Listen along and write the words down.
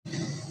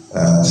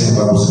Turn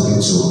your Bibles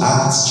again to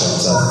Acts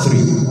chapter 3.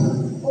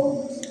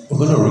 We're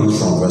going to read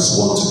from verse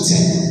 1 to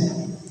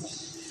 10.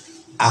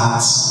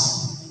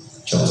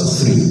 Acts chapter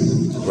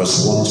 3,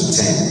 verse 1 to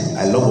 10.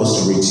 I love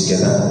us to read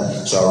together.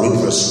 So I'll read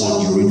verse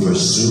 1, you read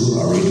verse 2,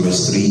 I'll read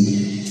verse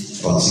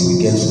 3, until we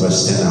get to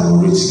verse 10 and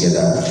we'll read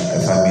together.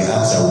 If I may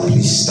ask, I will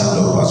please stand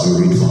up as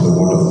we read from the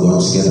Word of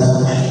God together.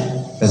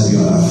 Let's be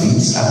on our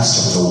feet. Acts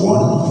chapter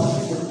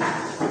 1.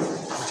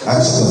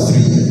 Acts chapter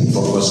 3,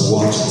 from verse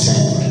 1 to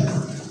 10.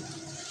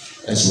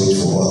 Let's wait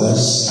for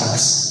others.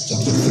 Acts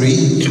chapter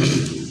 3,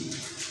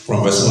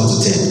 from verse 1 to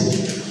 10.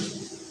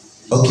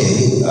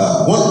 Okay,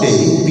 one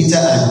day,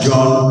 Peter and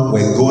John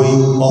were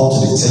going up to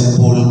the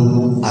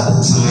temple at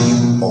the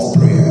time of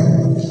prayer.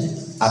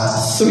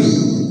 At 3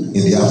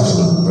 in the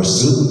afternoon,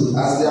 verse 2.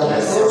 As they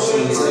approached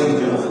the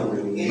temple,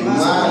 a man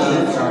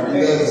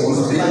was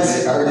being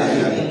carried.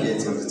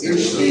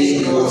 Each day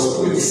he was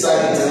put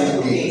beside the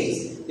temple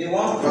gate. They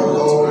want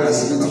God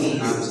as he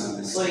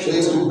so he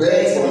would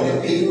beg from the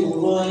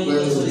people going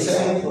into the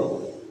temple.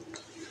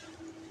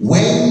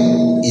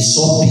 When he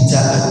saw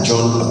Peter and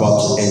John about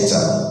to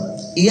enter,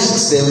 he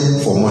asked them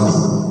for money.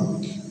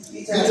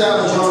 Peter and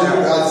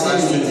John had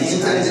seen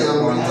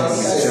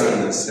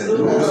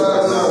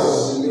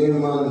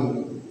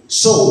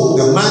So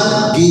the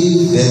man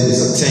gave them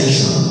his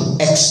attention,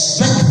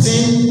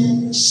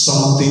 expecting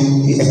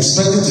something. He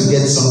expected to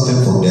get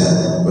something from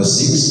them. Verse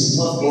 6.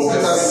 But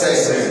Peter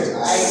said,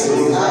 I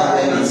don't have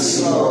any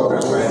silver or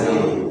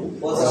money,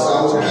 but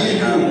I will give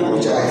you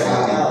which I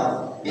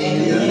have.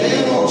 In the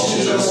name of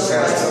Jesus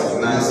Christ of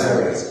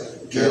Nazareth,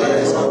 get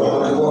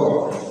upon the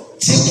wall.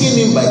 Taking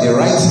him by the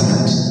right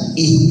hand,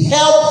 he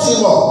helped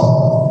him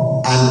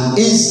up, and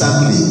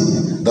instantly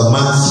the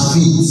man's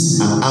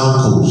feet and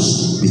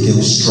ankles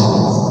became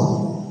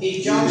strong.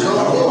 He jumped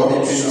up,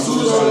 he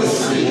stood on his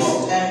feet,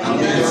 and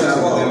began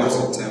to walk.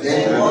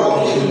 Then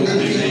walking,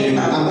 leaping,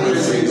 and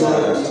praising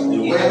God, he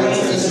went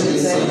into the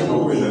temple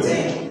with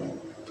them.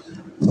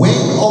 When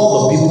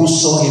all the people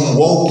saw him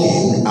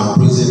walking and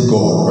praising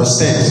God, verse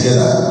 10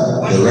 together,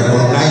 they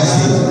recognized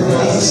him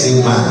as the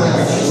same man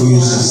who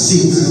used to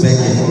sit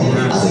begging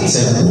at the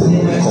temple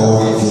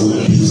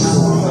called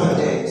Beautiful.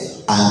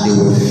 And they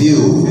were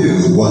filled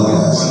with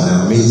wonders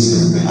and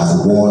amazement at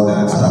the word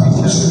that happened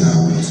to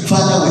them.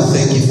 Father, we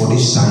thank you for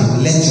this time.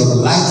 Let your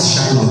light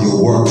shine on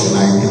your word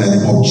tonight in the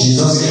name of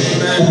Jesus.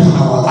 Open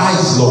our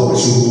eyes, Lord,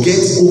 to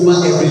get over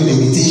every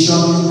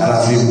limitation that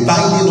has been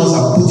binding us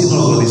and putting us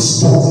on the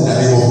spot in the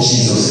name of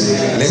Jesus.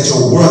 Let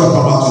your word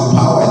come out with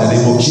power in the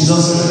name of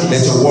Jesus.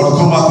 Let your word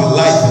come out with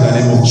life in the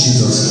name of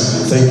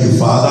Jesus. Thank you,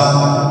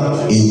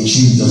 Father. In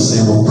Jesus'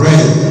 name we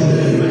pray.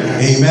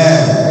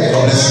 Amen.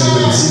 God bless you.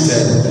 Be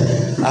seated.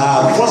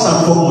 First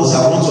and foremost,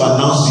 I want to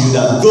announce to you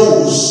that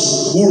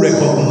those who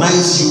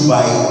recognize you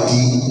by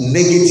the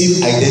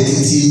negative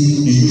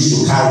identity you used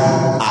to carry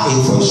are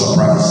in for a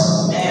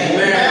surprise.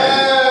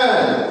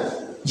 Amen.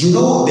 You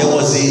know, there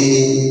was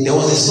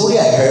a story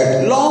I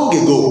heard long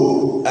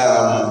ago.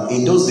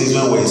 In those days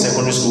when we were in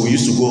secondary school, we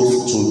used to go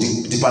to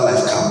Deeper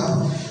Life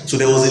Camp. So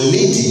there was a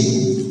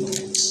lady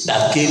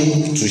that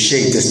came to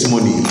share a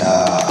testimony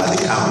at the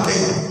camp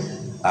then.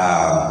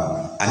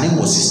 Her name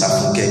was Sister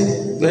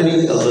Funke,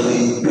 very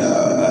elderly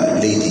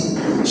lady.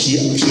 She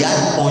had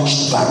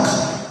hunched back.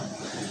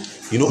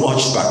 You know,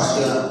 hunched back.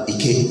 Yeah. It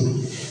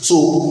came.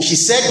 So she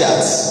said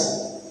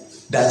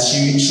that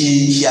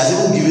she has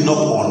even given up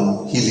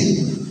on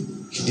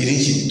healing. She didn't.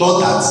 She thought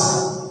that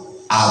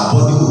our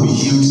body will be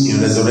healed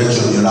in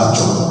resurrection, in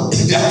rapture.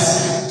 That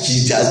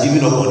she has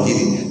given up on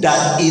healing.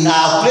 That in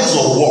our place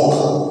of work,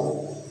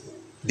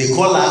 they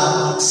call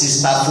her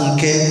Sister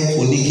Funke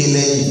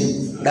Onikeleyi.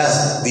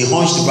 That's the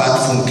hunched back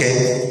Funke.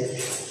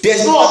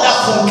 There's no other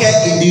Funke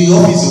in the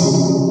office,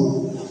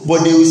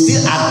 but they will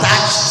still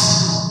attach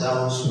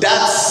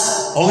that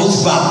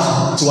hunched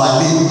back to her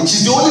name.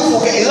 She's the only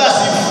Funke. It's as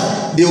if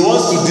they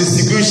want to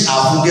distinguish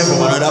her Funke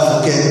from another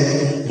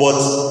Funke. But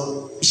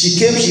she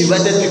came, she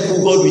invited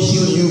people, God will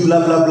heal you,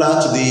 blah blah blah,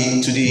 to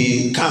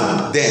the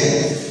camp. Then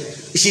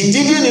she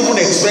didn't even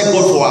expect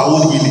God for her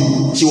own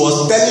healing. She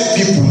was telling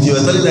people, she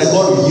was telling that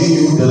God will heal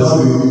you, the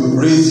Lord will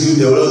raise you,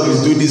 the Lord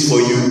will do this for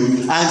you.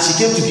 And she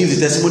came to give the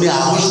testimony. Her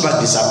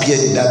hunchback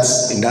disappeared in that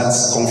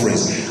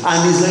conference. And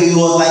she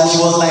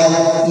was like,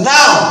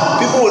 now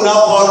people will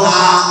now call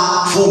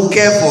her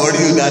Funke for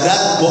you.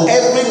 That for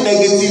every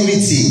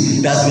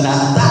negativity that's been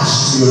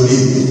attached to your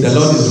name, the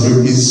Lord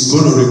is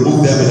going to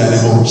remove them in the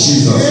name of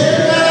Jesus.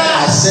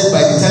 I said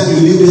by the time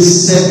you leave this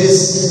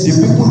service, the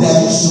people that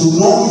used to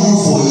know you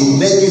for a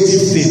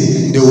negative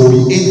thing, they will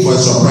be in for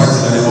a surprise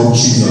in the name of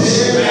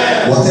Jesus.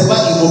 Amen. Whatever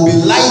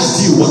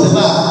immobilized you,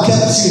 whatever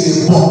kept you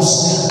in a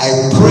box,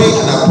 I pray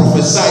and I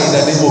prophesy in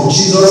the name of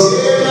Jesus.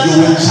 Amen. You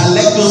will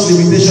collect those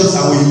limitations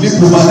and will leap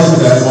over them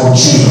in the name of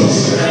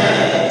Jesus.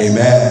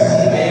 Amen.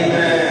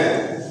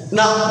 Amen.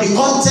 Now, the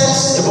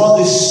context about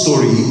this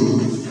story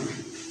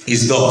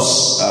is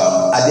thus: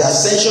 at the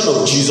ascension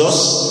of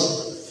Jesus,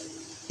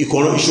 you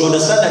should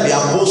understand that the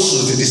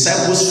apostles, the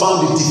disciples,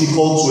 found it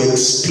difficult to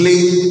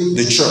explain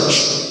the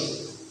church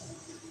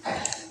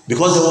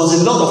Because there was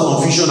a lot of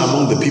confusion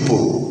among the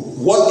people.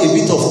 What a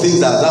bit of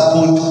things that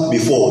happened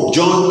before.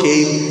 John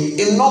came,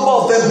 a number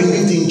of them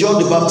believed in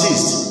John the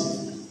Baptist.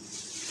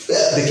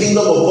 The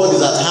kingdom of God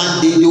is at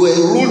hand. They were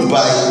ruled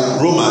by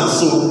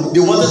Romans, so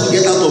they wanted to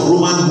get out of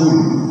Roman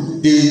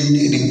rule. They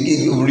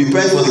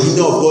repent for the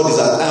kingdom of God is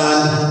at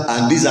hand,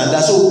 and this and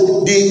that.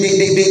 So they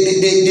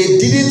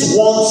didn't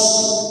want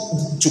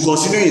to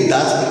continue in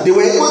that. They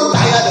were even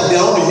tired of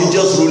their own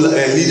religious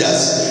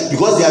leaders,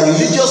 because their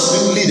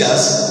religious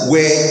leaders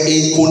were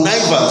in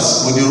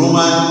connivance with the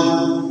Roman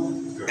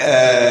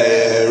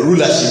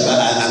rulership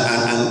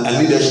and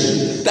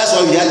leadership. That's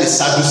why we had the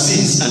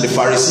Sadducees and the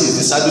Pharisees.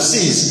 The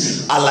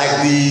Sadducees are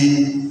like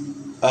the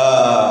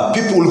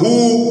people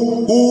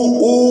who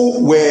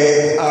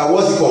were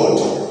what's it called?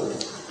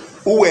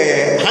 Who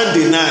were hand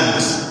in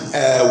hand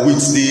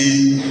with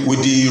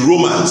the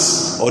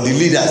Romans or the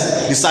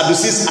leaders. The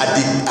Sadducees are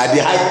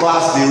the high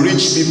class, the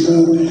rich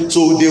people.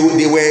 So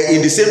they were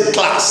in the same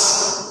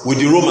class with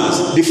the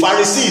Romans. The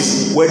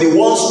Pharisees were the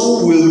ones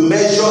who will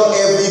measure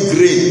every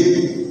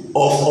grain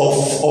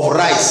of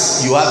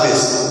rice you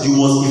harvest. You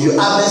must, if you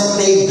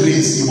harvest 10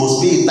 grains, you must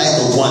pay a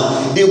tithe of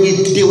 1. They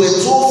were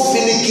so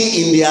finicky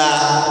in the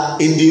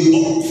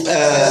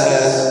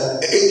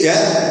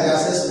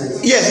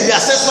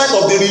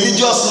assessment of the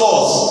religious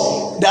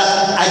laws, that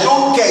I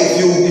don't care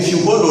if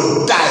you go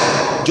to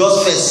die,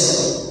 just first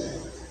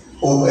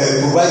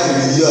provide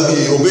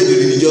obey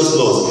the religious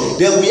laws.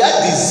 Then we had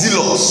the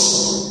zealots.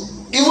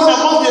 Even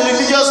among the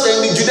religious and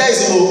the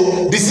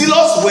Judaism, the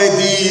zealots were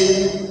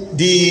the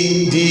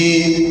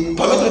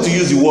permit me to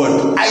use the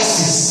word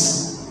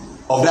ISIS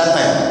of that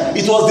time.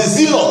 It was the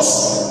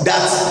zealots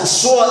that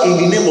swore in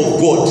the name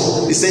of God.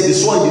 They said they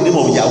swore in the name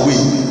of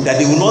Yahweh that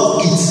they will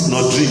not eat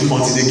nor drink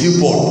until they kill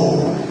Paul.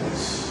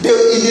 They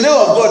in the name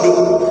of God.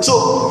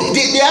 So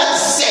they had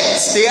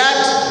sects. They had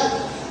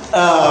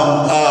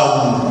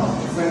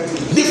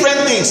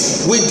different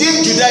things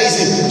within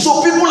Judaism.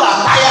 So people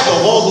are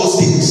tired of all those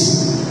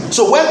things.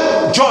 So when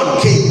John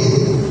came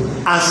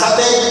and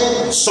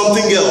started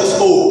something else,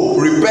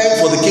 repent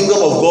for the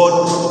kingdom of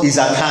God is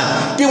at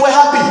hand, they were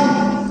happy.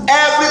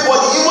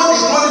 Everybody, even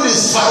including the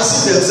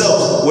Pharisees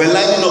themselves, were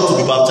lining up to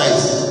be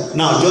baptized.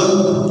 Now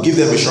John gave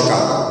them a shocker.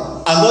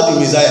 I'm not the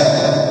Messiah.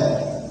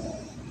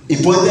 He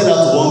pointed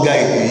out to one guy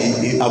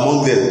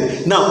among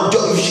them. Now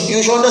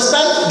you should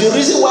understand the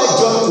reason why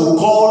John could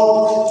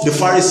call the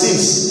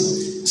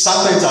Pharisees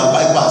serpents and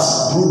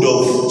vipers, brood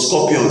of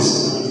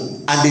scorpions,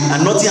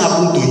 and nothing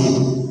happened to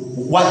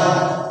him. Why?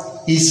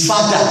 His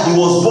father, he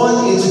was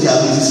born into their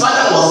midst. His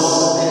father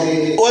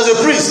was a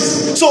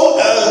priest. So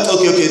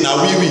okay,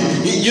 now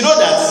you know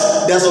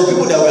that there are some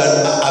people that were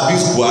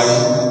abused Buhari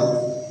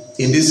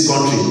in this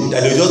country,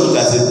 that they just look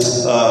and say,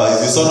 he's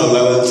the son of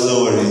Laban.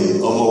 Don't worry,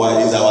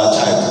 Omowa is our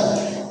child.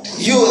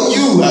 You are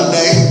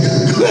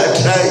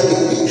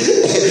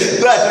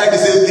trying the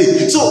same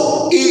thing.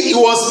 So he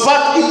was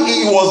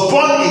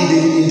born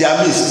in their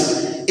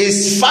midst.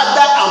 His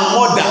father and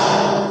mother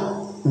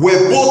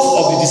were both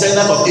of the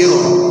descendants of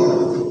Aaron.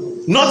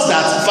 Not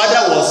that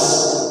father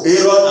was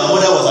Aaron and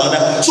mother was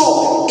another.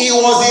 So he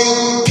was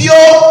a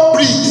pure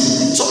breed.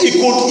 So he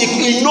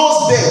knows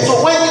them. So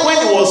when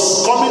he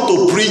was coming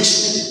to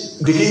preach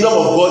the kingdom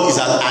of God is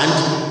at hand,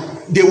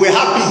 they were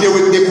happy.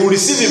 They could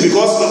receive him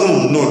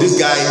because no, this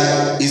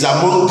guy is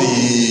among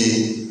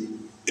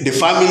the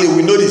family.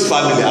 We know this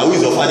family. Who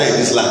is your father in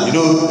this land? We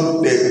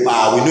know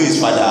his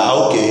father.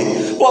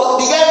 Okay. But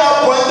the guy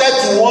now pointed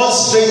to one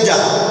stranger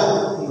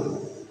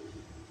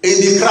in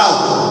the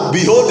crowd.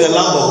 Behold the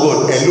Lamb of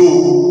God.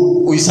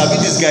 Hello, we sabi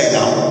this guy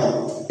now.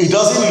 He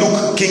doesn't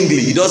look kingly.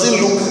 He doesn't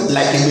look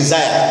like a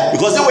Messiah,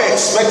 because they were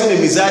expecting a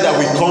Messiah that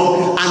will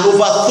come and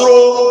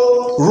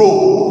overthrow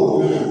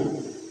Rome.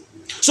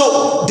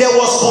 So there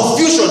was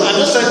confusion. I'm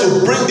just trying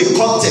to bring the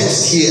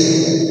context here.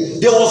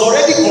 There was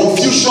already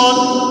confusion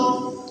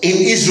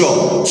in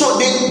Israel. So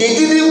they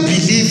didn't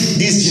believe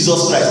this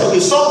Jesus Christ. Okay,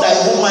 some that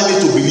even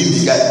managed to believe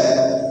the guy.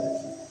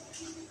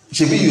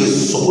 Maybe you were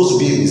supposed to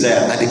be a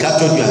Messiah and they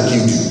captured you and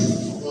killed you.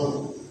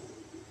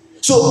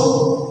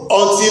 So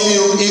until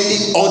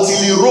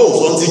he rose,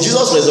 until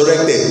Jesus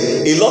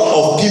resurrected, a lot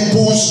of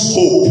people's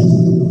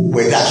hope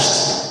were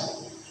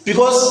dashed,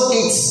 because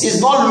it's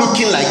not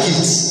looking like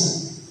it.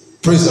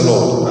 Praise the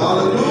Lord.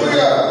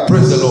 Hallelujah.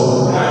 Praise the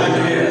Lord.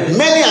 Hallelujah.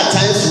 Many a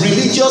times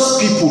religious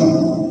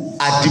people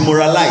are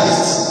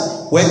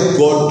demoralized when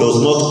God does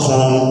not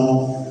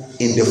come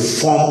in the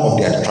form of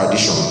their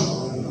tradition.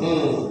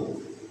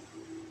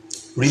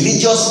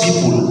 Religious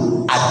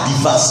people are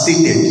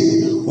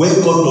devastated when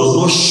God does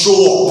not show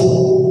up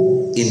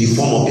in the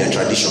form of their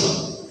tradition.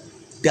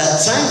 There are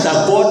times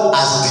that God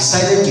has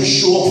decided to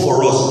show up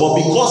for us, but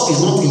because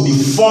it's not in the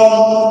form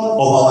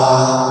of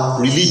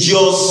our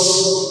religious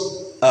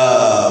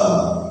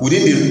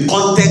within the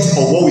context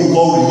of what we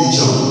call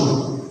religion,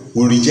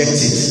 we reject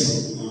it.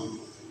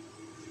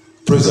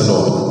 Praise the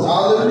Lord.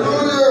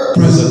 Hallelujah.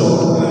 Praise the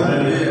Lord.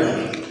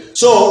 Hallelujah.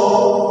 So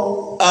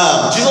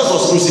Jesus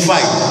was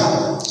crucified,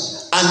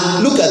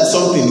 And look at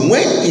something.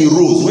 When he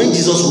rose, when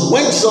Jesus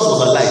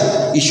was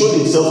alive, he showed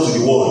himself to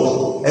the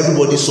world.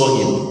 Everybody saw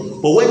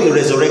him. But when he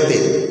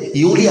resurrected,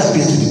 he only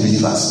appeared to the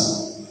believers.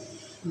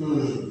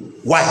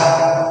 Why?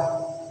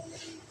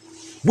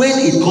 When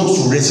it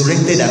comes to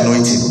resurrected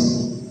anointing,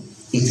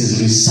 it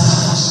is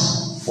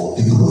reserved for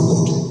people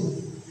of God.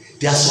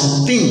 There are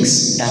some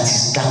things that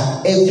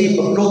not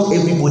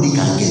everybody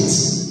can get.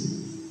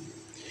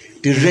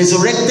 The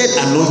resurrected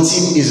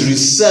anointing is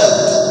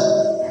reserved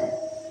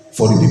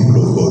for the people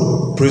of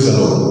God. Praise the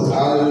Lord.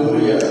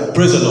 Hallelujah.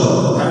 Praise the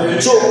Lord.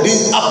 Hallelujah. So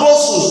the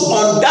apostles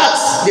on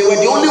that, they were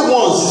the only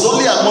ones, it's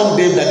only among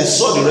them that they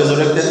saw the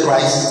resurrected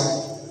Christ.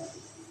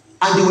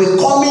 And they were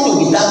coming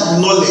with that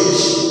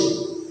knowledge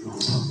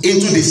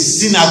into the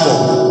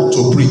synagogue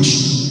to preach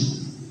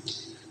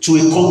to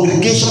a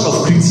congregation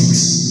of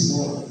critics.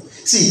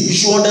 See, you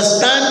should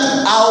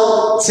understand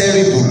how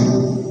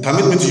terrible,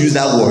 permit me to use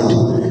that word,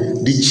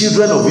 the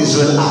children of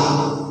Israel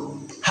are.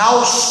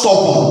 How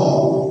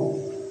stubborn.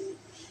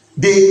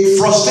 They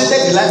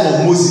frustrated the life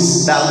of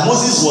Moses, that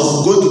Moses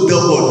was going to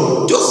tell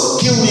God, just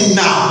kill me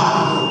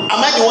now.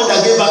 Am I the one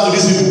that gave back to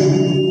these people?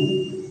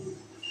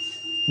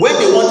 When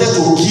they wanted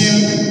to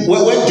kill,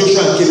 when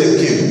Joshua and Caleb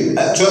came,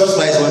 12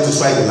 spies went to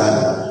spy the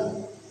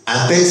land, and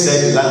 10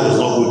 said the land was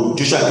not good.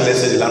 Joshua and Caleb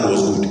said the land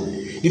was good.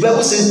 The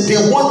Bible says they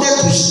wanted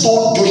to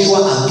stone Joshua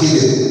and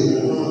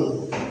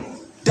Caleb,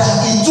 that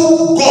it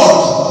took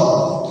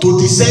God to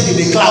descend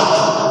in a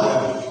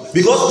cloud,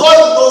 because God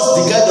knows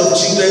the kind of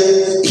children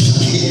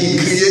he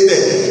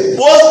created.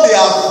 Once they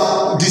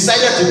have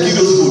decided to kill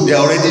those people, they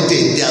are already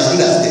dead. They are as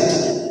good as dead.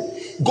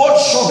 God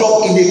showed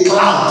up in a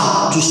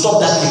cloud to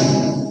stop that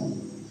killing.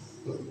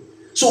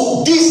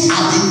 So these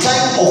are the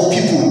kind of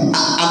people.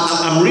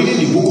 I'm reading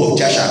the book of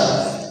Jasher.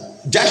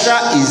 Jasher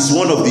is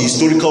one of the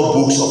historical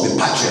books of the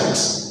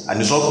patriarchs,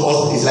 and it's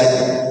like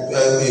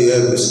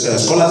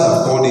scholars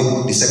have called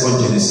it the second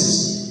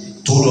Genesis.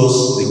 Told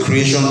us the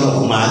creation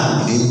of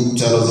man. He didn't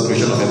tell us the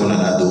creation of heaven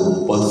and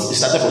earth, but it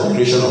started from the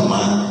creation of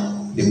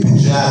man, the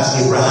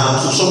patriarchs, Abraham.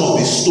 So some of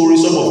the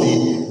stories, some of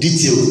the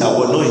details that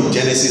were not in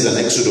Genesis and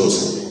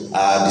Exodus,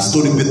 the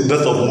story,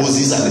 birth of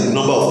Moses, and a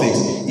number of things.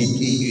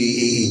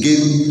 He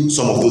gave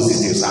some of those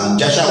details, and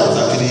Jasher was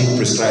actually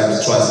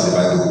prescribed twice in the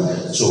Bible.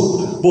 So,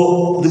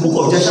 but the book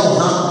of Jasher was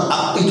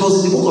not. It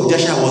was the book of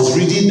Jasher I was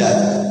reading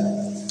that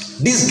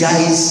these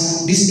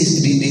guys, this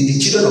is the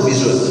children of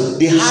Israel.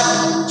 They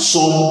had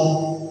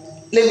some.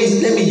 Let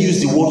me use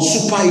the word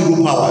superhero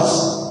powers.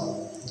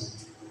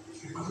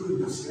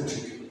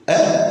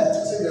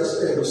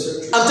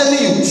 I'm telling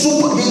you,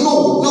 they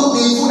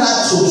even had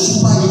some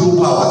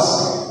superhero powers.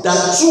 That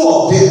two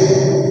of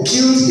them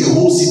killed a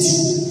whole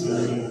city.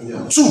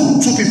 Two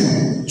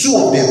people, two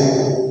of them.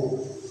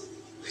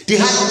 They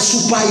had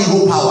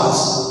superhero powers.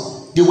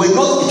 They were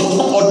not. It was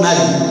not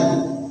ordinary.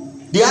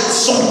 They had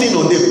something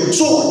on them.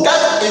 So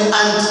that,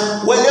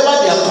 and whenever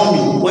they are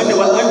coming, when they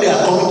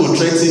are coming to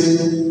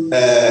threaten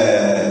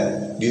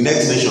the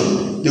next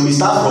nation, they will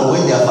start from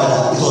when their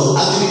father. It was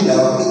actually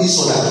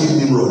Esau that killed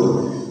Nimrod.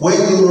 When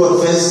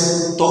Nimrod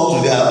first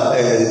talked to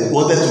their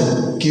wanted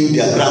to kill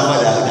their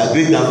grandfather, their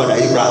great grandfather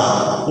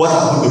Abraham, what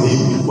happened to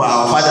him? Well,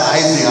 our father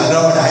Isaac, our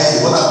grandfather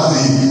Isaac, what happened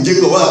to him?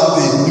 Jacob, what happened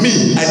to him?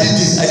 Me, I did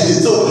this, I did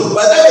it. So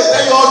by the time they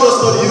tell you all those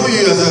stories,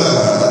 you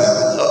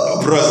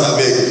yourself. Bros, I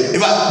beg. In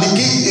fact, the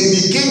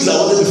kings that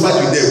wanted to fight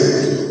with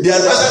them, the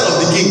advisors of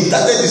the king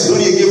started the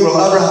story again from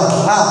Abraham.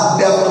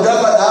 Their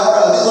grandfather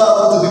Abraham, this one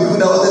happened to the people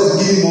that wanted to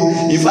kill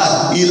him. In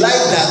fact, he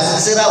liked that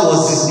Sarah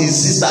was his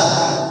sister.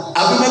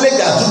 Abimelech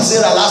that took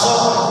Sarah last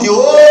one, the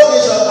whole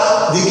nation,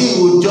 the king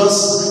would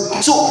just.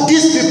 So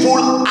these people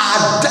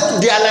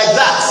they are like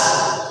that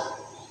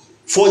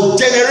for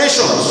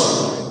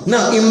generations.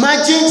 Now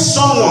imagine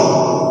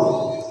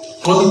someone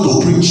coming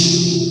to preach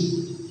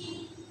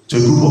to a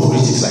group of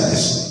critics like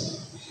this.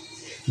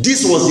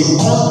 This was the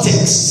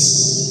context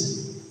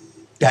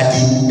that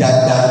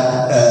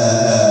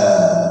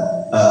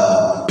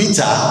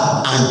Peter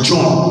and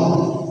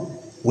John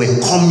were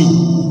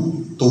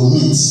coming to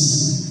meet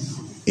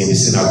in the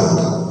synagogue.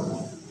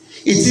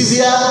 It's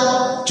easier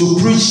to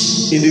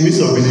preach in the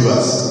midst of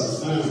believers.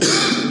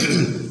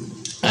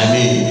 I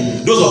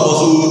mean, those of us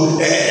who,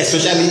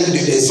 especially,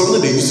 there's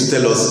something they used to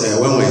tell us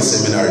when we were in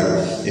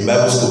seminary, in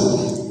Bible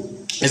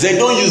school. They said,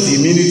 don't use the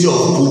immunity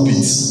of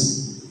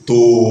pulpits to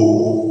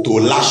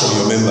lash on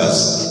your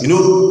members. You know,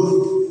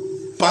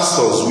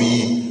 pastors,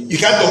 you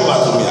can't talk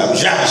back to me. I'm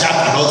sharp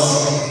cannot.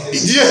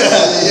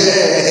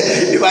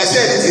 Yeah. If I say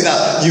anything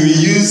now, you will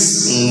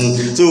use.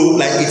 So,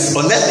 like, it's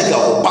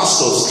unethical for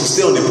pastors to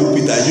stay on the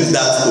pulpit and use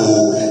that to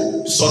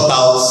sort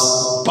out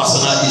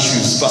personal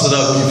issues,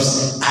 personal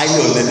beefs. Highly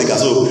unethical.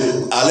 So,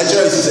 our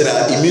lecturer used to say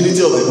that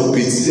immunity of the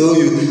pulpit.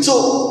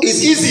 So,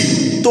 it's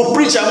easy to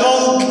preach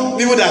among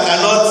people that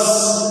cannot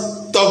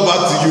talk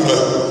back to you.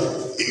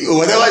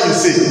 Whatever you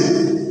say.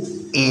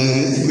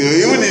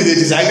 Even if they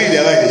disagree, they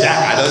are like,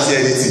 I don't say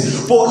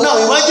anything. But now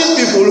imagine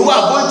people who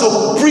are going to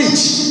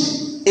preach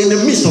in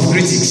the midst of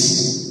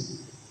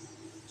critics.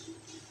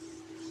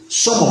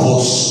 Some of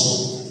us,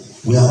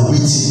 we are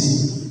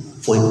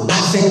waiting for for a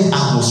perfect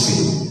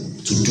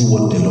atmosphere to do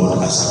what the Lord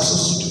has asked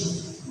us to do.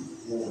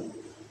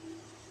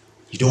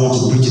 You don't want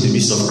to preach in the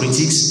midst of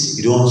critics.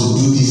 You don't want to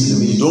do this.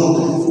 You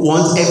don't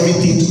want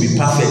everything to be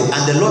perfect.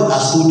 And the Lord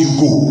has told you,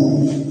 go.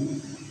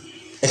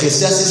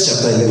 Ecclesiastes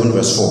chapter 11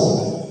 verse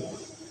 4.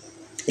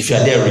 If you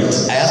are there, read.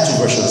 I have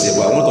two versions here,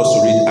 but I want us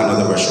to read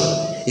another version.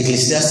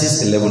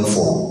 Ecclesiastes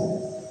 11:4.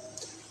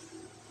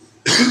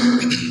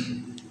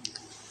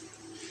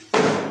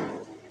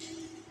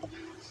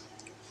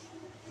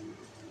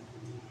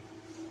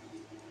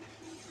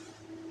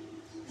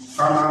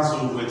 Farmers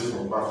who wait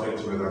for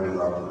perfect weather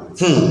never plant.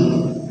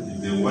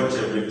 If they watch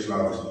every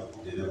cloud,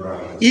 they never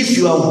harvest. If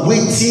you are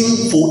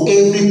waiting for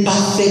every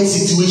perfect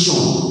situation,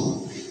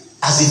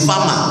 as a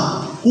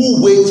farmer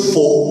who waits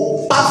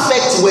for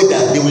perfect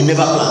weather, they will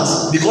never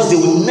plant, because there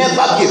will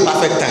never be a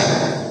perfect time.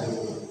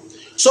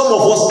 Some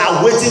of us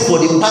are waiting for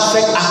the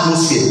perfect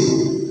atmosphere.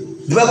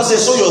 The Bible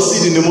says, sow your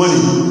seed in the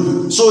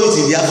morning, sow it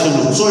in the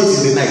afternoon, sow it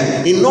in the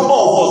night. A number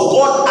of us,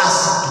 God has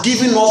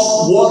given us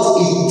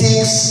what it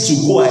takes to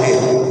go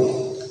ahead.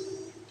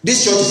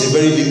 This church is a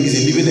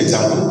living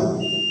example.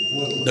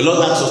 The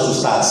Lord asked us to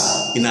start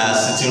in our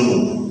sitting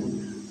room.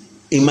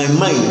 In my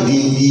mind,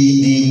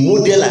 the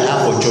model I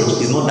have for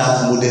church is not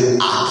that model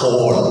at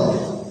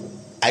all.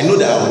 I know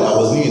that I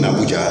was living in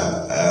Abuja.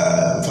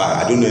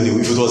 I don't know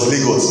if it was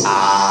Lagos.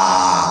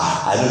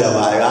 I know that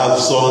I have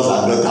sons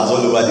and daughters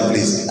all over the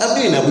place. I've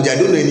been in Abuja. I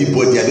don't know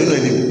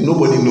anybody.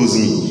 Nobody knows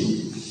me.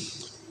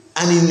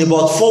 And in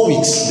about 4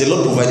 weeks, the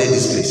Lord provided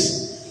this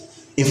place.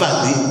 In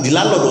fact, the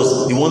landlord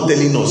was the one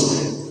telling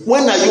us,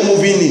 when are you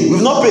moving in?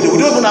 We've not paid. We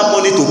don't even have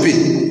money to pay.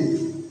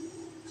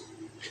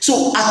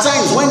 So at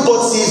times when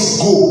God says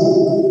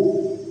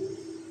go,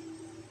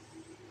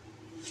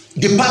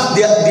 the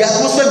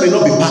atmosphere may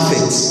not be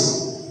perfect,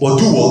 but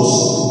do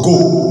what?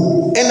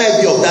 Go.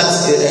 NIV of that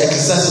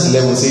Ecclesiastes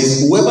 11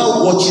 says,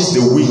 whoever watches the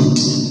wind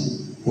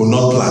will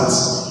not plant.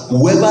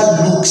 Whoever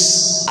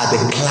looks at the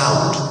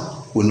cloud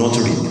will not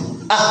reap.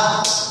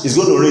 It's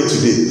going to rain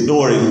today. Don't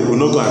worry, we'll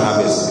not go and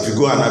harvest. If you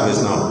go and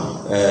harvest now,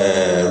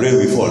 rain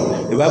will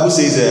fall. The Bible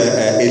says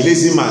a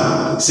lazy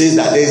man says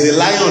that there is a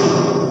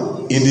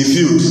lion in the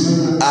field.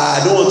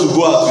 I don't want to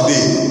go out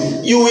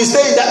today. You will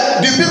stay in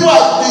that. The people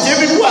are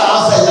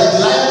outside. That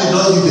the lion did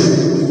not give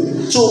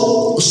them.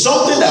 So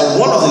something that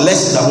one of the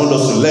lessons I want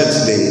us to learn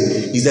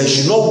today is that you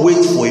should not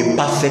wait for a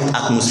perfect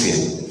atmosphere.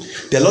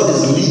 The Lord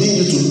is leading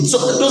you to. So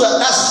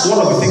that's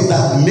one of the things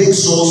that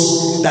makes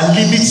us, that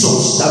limits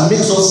us, that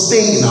makes us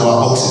stay in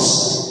our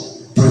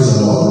boxes. Praise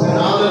the Lord.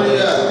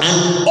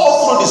 And all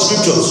through the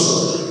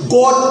scriptures,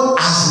 God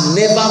has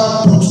never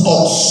put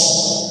us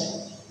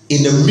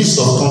in the midst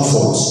of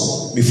comfort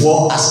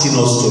before asking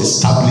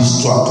us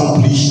to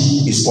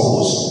accomplish His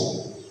purpose.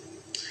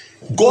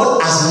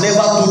 God has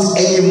never put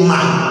any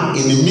man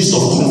in the midst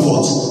of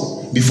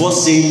comfort before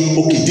saying,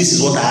 okay, this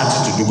is what I have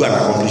to do, go and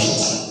accomplish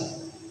it.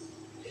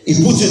 He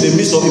puts Moses in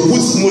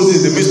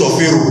the midst of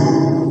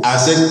Pharaoh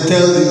and said,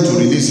 tell him to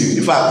release you.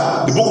 In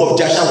fact, the book of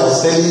Joshua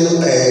was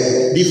telling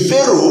the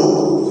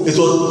Pharaoh, it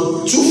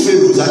was two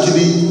Pharaohs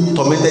actually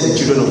tormented the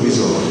children of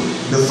Israel.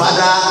 The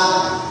father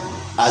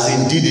has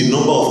indeed a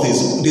number of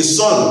things. The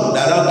son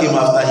that now came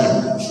after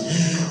him,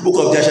 book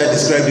of Joshua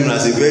described him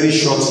as a very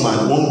short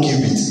man, 1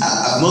 cubit.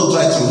 I've not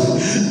tried to,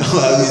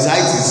 his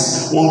height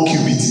is 1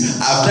 cubit.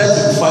 I've tried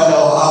to find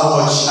out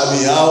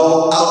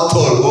how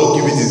tall 1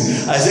 cubit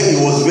is. I said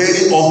he was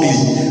very ugly.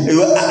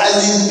 And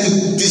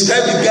he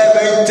described the guy,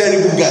 very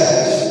terrible guy.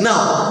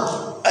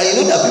 Now,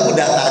 you know that people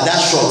that are that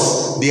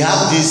short, they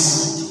have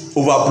this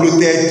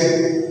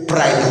overbloated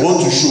pride they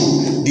want to show.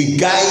 The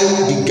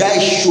guy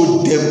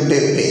showed them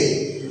pepe.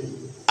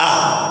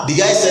 The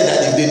guy said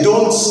that if they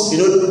don't,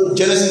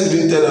 Genesis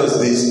didn't tell us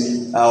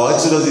this, or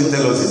Exodus didn't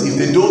tell us this, if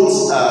they don't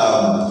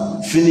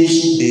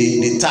finish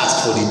the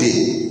task for the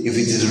day, if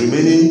it is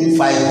remaining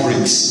 5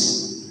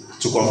 bricks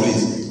to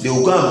complete, they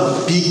will go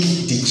and pick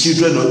the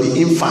children of the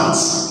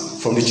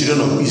infants from the children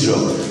of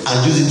Israel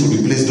and use it to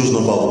replace those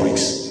number of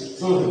bricks.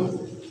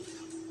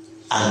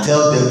 And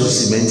tell them to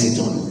cement it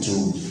on,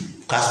 to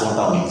cast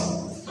water on it.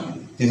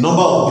 The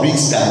number of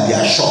bricks that they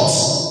are short,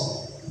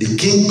 the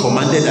king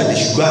commanded that they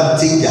should go and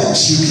take their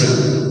children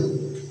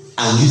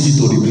and use it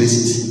to replace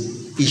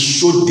it. He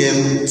showed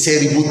them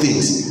terrible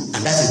things,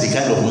 and that is the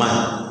kind of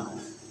man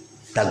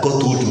that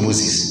God told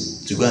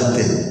Moses to go and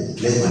tell,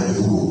 let my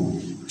people go.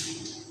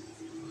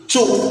 So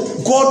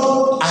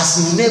God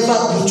has never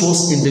put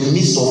us in the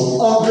midst of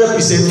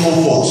 100%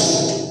 comfort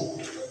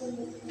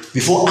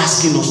before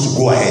asking us to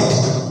go ahead.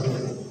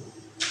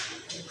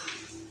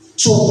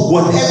 So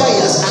whatever He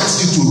has asked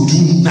you to do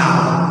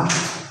now,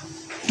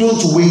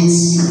 don't wait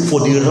for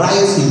the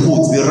right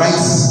input, the right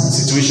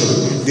situation,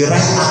 the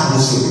right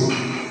atmosphere.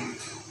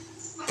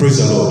 Praise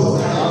the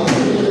Lord.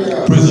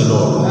 Praise the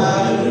Lord.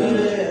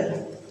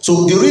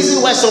 So the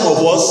reason why some of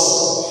us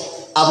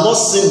have not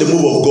seen the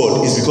move of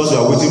God is because we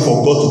are waiting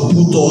for God to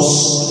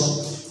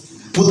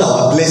put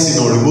our blessing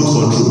on remote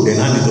control and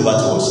hand it over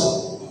to us.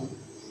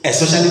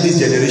 Especially this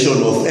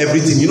generation of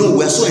everything.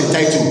 We are so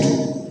entitled.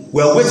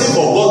 We are waiting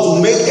for God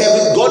to make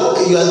God.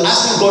 You are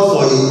asking God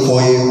for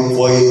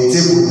a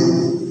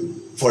table,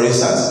 for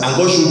instance, and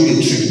God showed you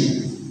a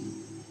tree.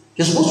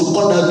 You're supposed to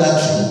cut down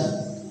that tree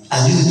and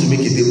use it to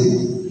make a table.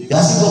 You're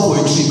asking God for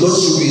a tree. God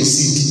showed you a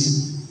seed.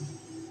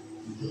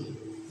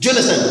 Do you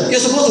understand?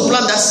 You're supposed to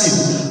plant that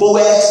seed, but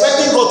we're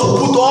expecting God to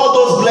put all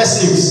those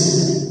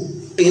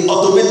blessings in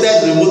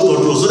automated remote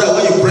control, so that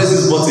when you press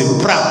this button,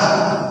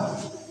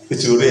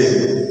 it will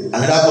rain.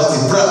 Another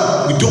button,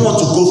 we don't want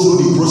to go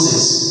through the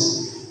process.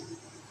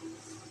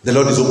 The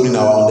Lord is opening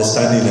our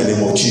understanding in the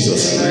name of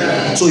Jesus.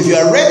 Amen. So if you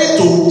are ready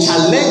to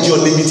challenge your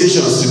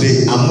limitations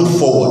today and move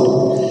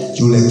forward,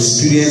 you will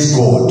experience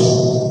God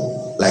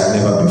like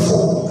never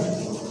before.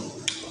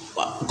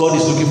 God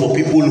is looking for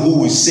people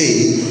who will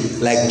say,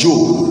 like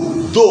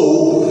Job,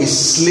 though he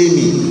slay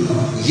me,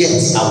 yet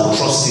I will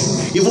trust him.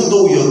 Even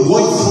though you're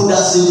going through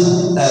that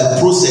same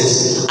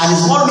process and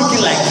it's not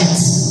looking like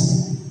it,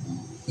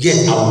 yet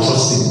I will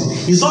trust him.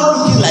 It's not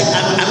looking like,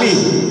 I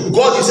mean,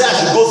 God, you say I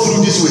should go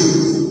through this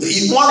way.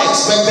 One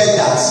expected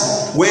that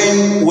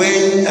when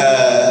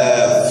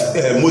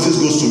Moses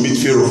goes to meet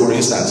Pharaoh, for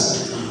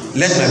instance,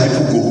 let my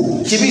people go.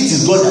 Maybe it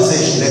is God that said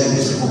he should let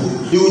these people go.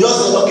 He will just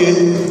say, okay,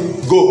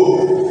 go.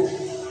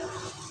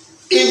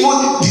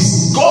 Even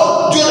this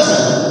God, do you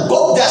understand?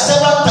 God, there are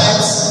several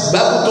times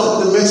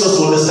Bible makes us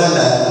to understand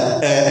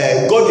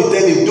that God will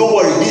tell him, don't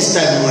worry, this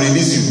time he will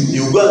release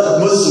you. You go,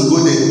 Moses will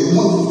go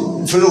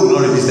there. Pharaoh will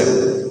not release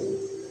them.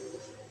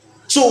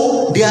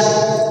 So there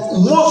are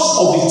most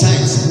of the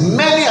times,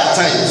 many a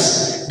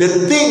times, the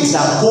things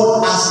that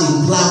God has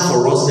in plan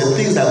for us, the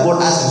things that God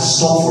has in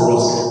store for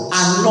us,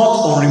 are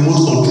not on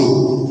remote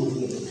control.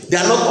 They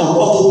are not on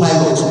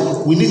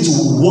autopilot. We need to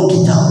work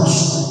it out.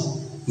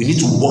 We need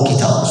to work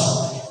it out.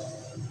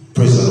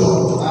 Praise the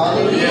Lord.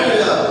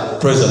 Hallelujah.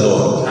 Praise the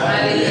Lord.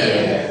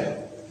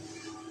 Hallelujah.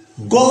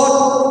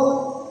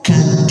 God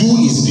can do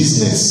his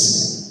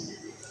business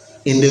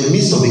in the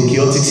midst of a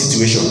chaotic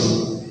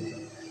situation.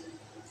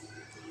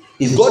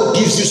 If God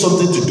gives you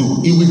something to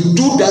do, he will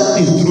do that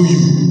thing through you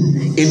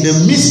in the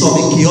midst of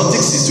a chaotic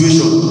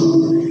situation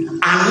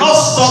and not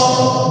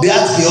stop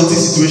that chaotic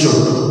situation.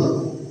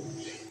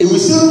 He will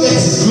still get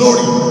his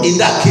glory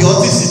in that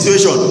chaotic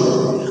situation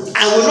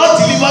and will not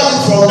deliver you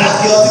from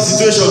that chaotic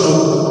situation.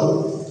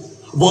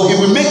 But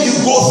it will make you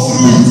go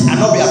through it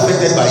and not be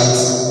affected by it.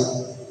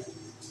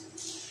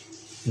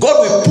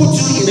 God will put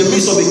you in the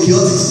midst of a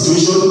chaotic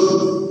situation,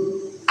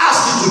 ask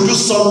you to do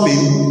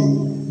something.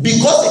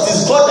 Because it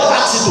is God that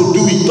asks you to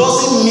do it,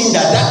 doesn't mean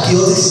that that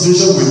chaotic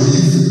situation will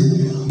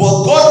leave. But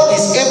God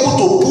is able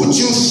to put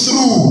you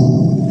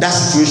through that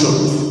situation.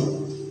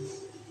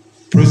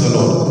 Praise the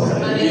Lord.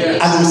 Yeah.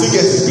 And he will still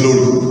get his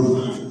glory.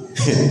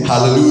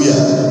 Hallelujah.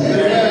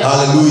 Yeah.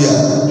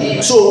 Hallelujah.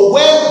 Yeah. So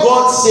when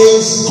God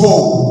says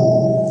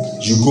go,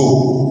 you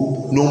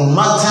go. No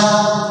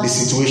matter the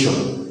situation.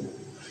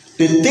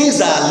 The things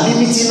that are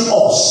limiting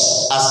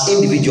us as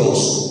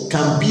individuals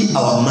can be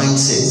our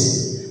mindset.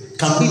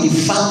 Can be the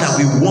fact that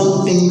we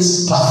want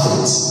things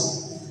perfect.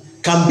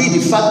 Can be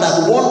the fact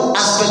that one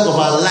aspect of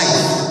our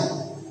life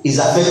is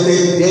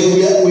affected,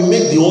 then we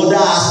make the other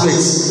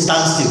aspects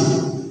stand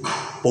still.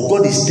 But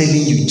God is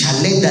telling you,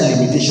 challenge that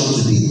limitation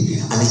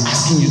today, and is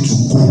asking you to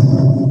go,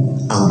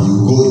 and you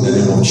go in the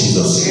name of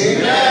Jesus.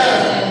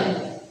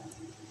 Amen.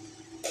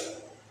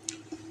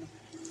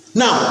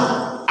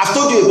 Now, I've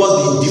told you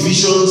about the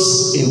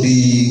divisions in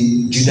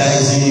the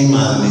Judaism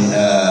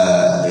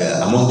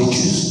and among the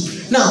Jews.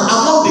 Now,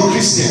 among the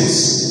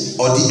Christians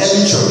or the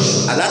early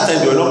church, at that time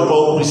they were not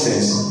called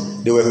Christians,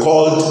 they were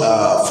called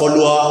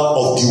follower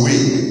of the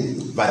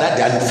way. But that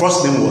their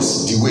first name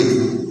was the way.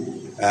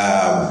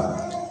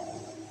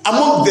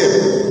 Among them,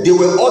 there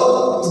were a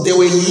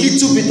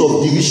little bit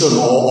of division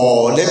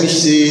or let me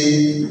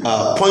say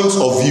points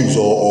of views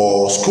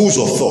or schools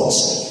of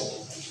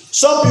thoughts.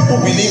 Some people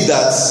believe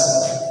that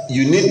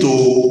you need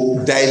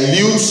to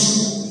dilute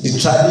the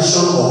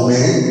tradition of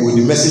men with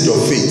the message of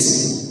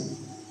faith.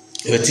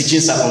 They were teaching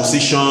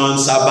circumcision,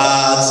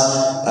 Sabbath,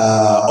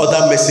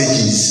 other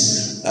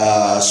messages,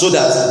 so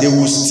that they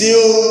will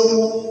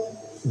still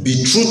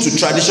be true to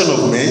tradition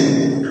of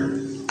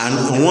men and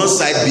on one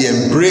side be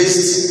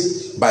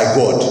embraced by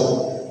God.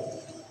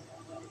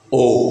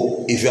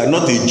 Or if you are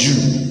not a Jew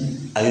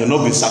and you are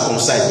not been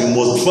circumcised, you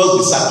must first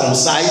be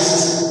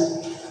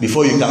circumcised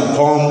before you can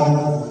come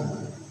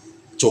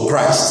to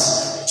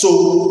Christ.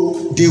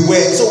 So we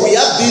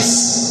have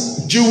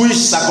these Jewish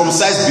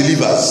circumcised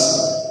believers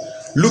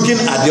looking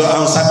at the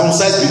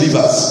uncircumcised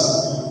believers,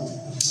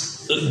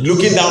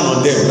 looking down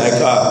on them like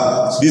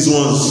these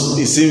ones,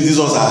 it seems these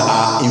ones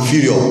are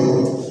inferior.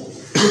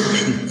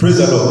 Praise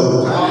the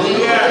Lord.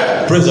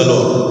 Hallelujah. Praise the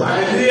Lord.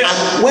 Hallelujah.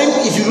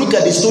 And if you look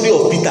at the story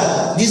of Peter,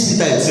 this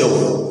Peter himself,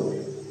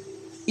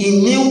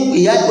 he knew when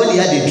he had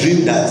a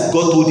dream that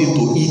God told him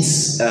to eat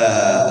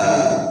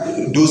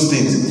those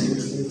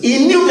things.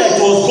 He knew that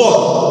it was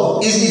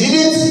God.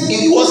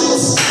 It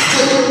wasn't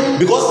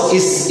because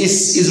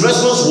his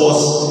response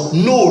was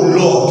no,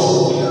 Lord.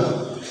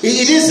 He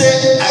didn't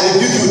say I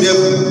rebuke you,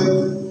 devil.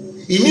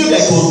 He knew that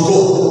it was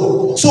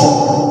God. So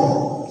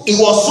he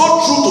was so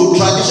true to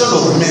tradition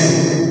of men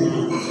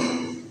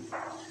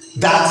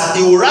that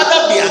he would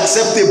rather be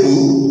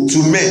acceptable to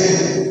men.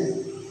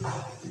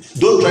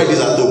 Don't try this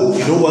at home.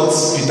 You know what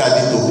Peter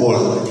did to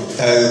Paul?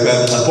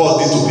 Paul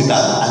did to Peter,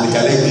 and he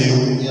corrected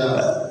him.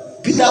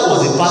 Peter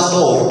was a pastor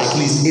of at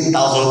least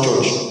 8,000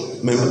 church.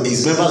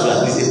 His members were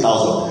at least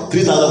 8,000.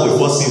 3,000 were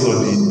first saved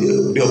on the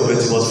day of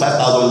Pentecost.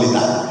 5,000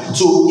 later.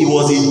 So he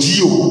was a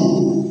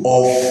GO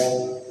of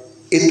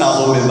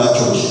 8,000 member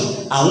church.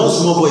 And one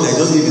small boy that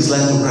just gave his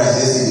life to Christ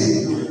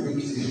yesterday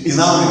is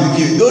now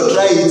rebuking. Don't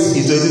try it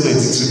in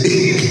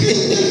 2022.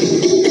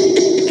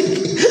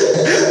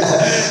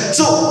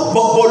 So,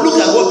 but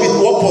look at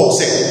what Paul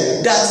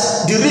said. That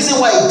the reason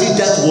why he did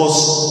that was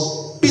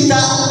Peter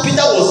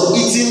was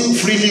eating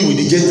freely with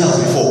the Gentiles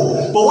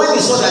before. But when he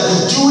saw that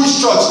the Jewish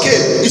church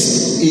came,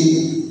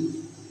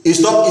 he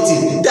stopped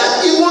eating.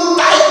 That even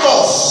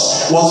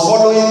Titus was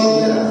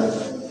following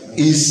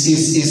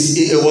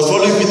was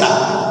following Peter.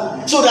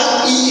 So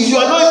that if you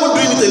are not even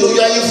doing it alone,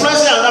 you are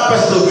influencing another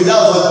person to be that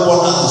what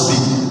Paul has to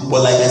speak.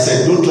 But like I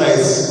said, don't try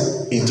it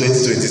in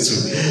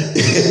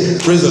 2022.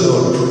 Praise the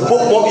Lord.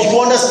 But if you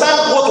understand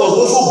what was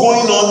also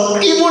going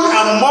on, even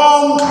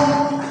among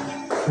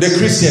the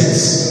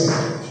Christians,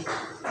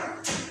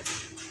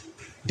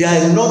 there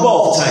are a number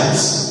of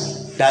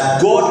times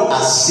that God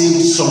has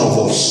saved some of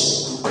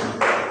us.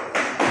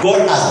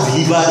 God has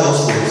delivered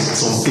us from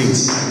some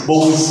things, but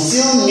we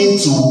still need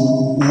to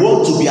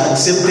want to be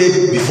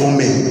accepted before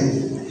men.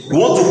 We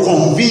want to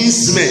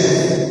convince men.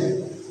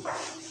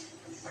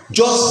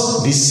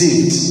 Just be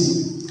saved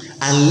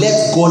and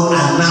let God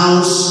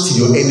announce to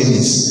your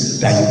enemies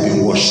that you've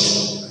been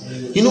washed.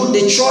 You know,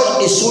 the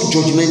church is so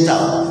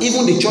judgmental.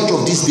 Even the church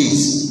of these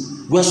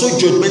days, we are so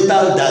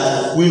judgmental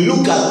that we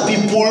look at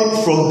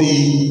people from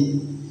the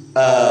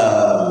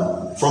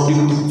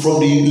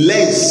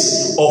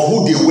lens of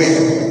who they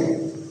were.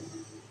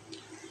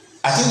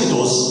 I think it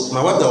was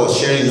my wife that was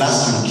sharing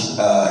last week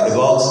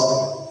about,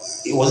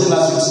 it wasn't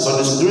last week,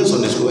 during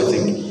Sunday school, I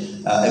think,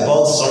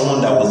 about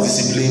someone that was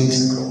disciplined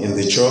in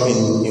the church,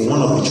 in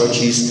one of the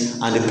churches,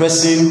 and the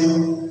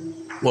person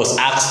was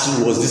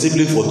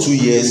disciplined for 2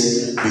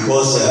 years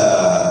because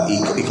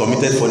he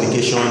committed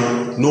fornication.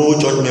 No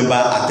church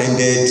member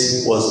attended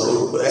the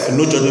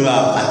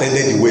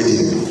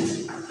wedding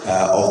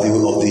of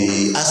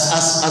the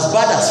as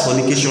bad as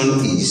fornication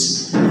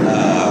is.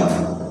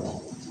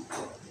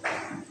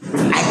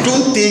 I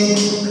don't think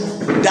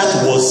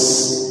that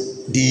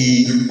was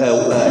the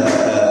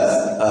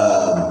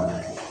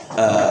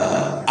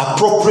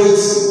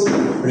appropriate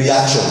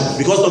reaction,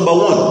 because number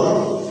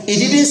one, he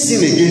didn't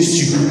sin against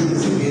you.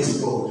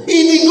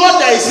 The God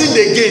that he sinned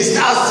against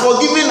has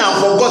forgiven and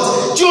forgot.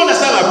 Do you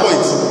understand my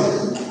point?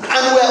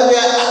 And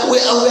we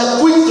are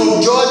quick to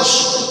judge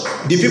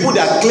the people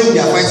that claim they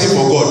are fighting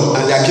for God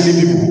and they are killing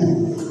people.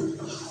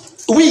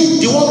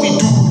 The one we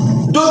do,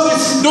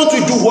 don't we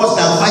do worse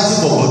than fighting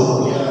for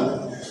God?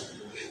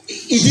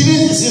 He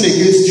didn't sin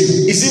against you,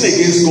 he sinned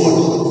against God.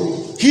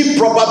 He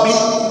probably,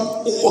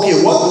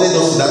 what led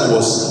us to that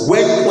was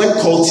when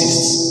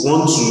cultists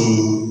want to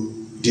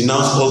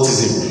denounce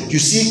cultism, you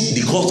see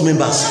the cult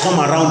members come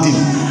around him.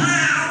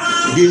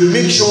 They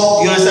make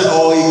sure, you understand,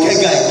 or a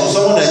guy or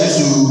someone that used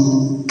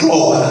to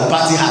club and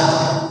party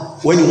hard,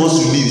 when he wants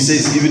to leave, he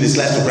says he's giving his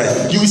life to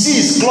Christ. You will see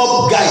his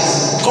club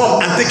guys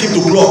come and take him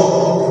to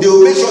club. They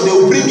will make sure, they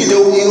will bring it, they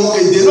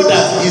know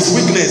that his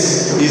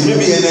weakness is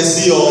maybe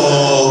NSC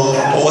or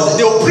what.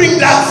 They will bring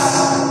that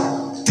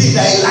thing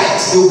that he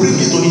likes, they will bring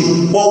it to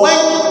him. But when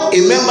a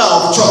member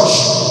of church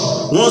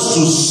wants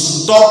to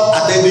stop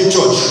attending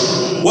church,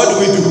 what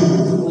do?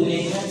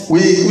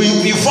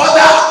 We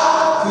further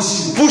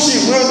push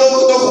him.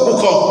 Don't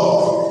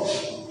come.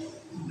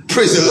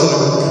 Praise the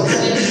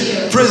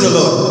Lord. Praise the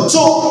Lord.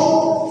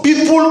 So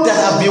people that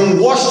have been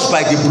washed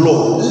by the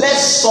blood,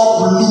 let's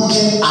stop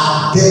looking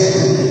at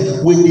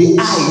them with the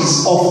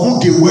eyes of who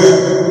they were.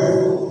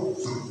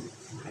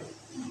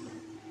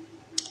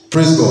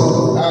 Praise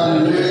God.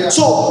 Hallelujah.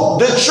 So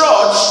the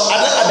church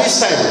at this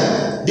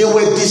time, they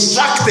were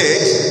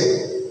distracted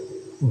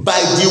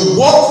by the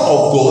word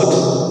of God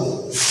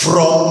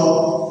from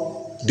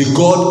the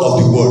God of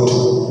the world.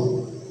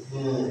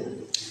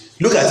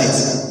 Look at it.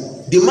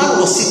 The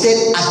man was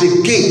seated at the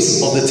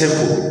gates of the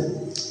temple,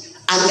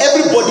 and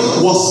everybody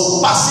was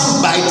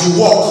passing by the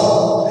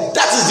walk.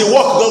 That is the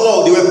walk.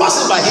 They were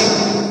passing by him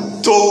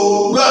to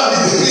go and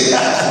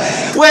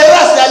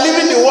whereas they are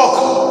living the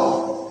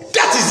walk.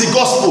 That is the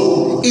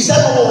gospel. Is that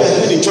not what we are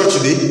doing in church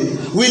today?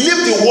 We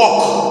leave the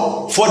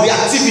walk for the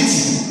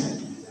activity.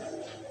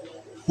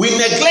 We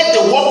neglect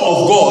the work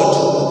of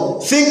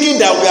God, thinking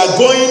that we are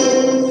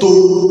going to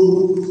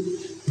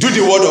do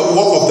the work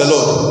of the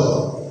Lord.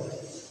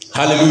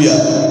 Hallelujah.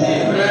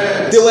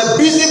 Amen. They were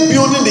busy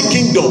building the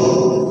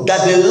kingdom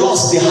that they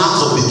lost the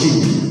heart of the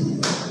king.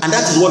 And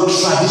that is what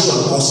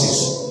tradition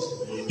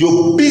causes.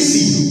 You're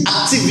busy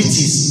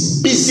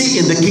activities, busy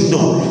in the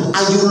kingdom,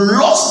 and you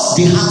lost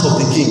the heart of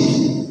the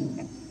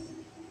king.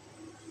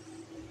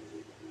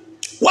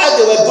 Why while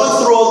they were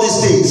going through all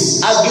these things,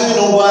 arguing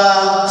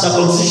over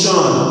circumcision,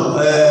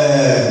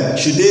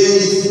 should they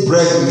eat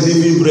bread with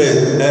living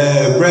bread,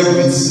 bread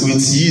with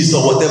yeast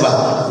or whatever,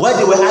 while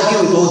they were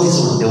arguing with all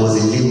this one, there was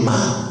a lame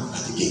man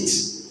at the gate.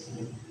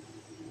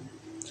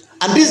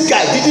 And this guy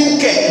didn't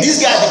care.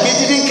 This guy at the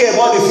gate didn't care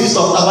about the Feast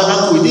of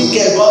Tabernacle. He didn't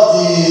care about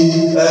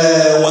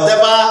the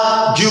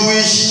whatever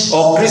Jewish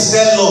or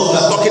Christian laws we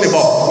are talking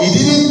about. He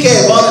didn't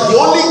care about it. The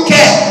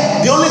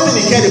only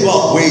thing he cared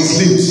about were his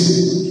limbs.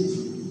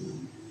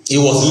 He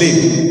was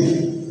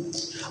lame.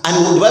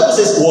 And the Bible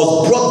says he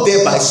was brought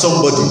there by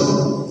somebody.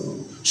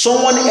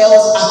 Someone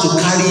else had to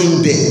carry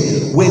him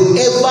there.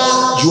 Whenever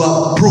you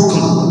are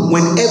broken,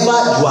 whenever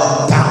you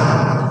are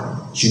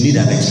down, you need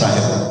an extra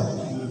help.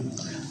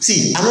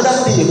 See, another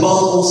thing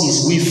about us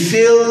is we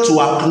fail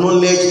to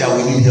acknowledge that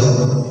we need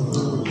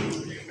help.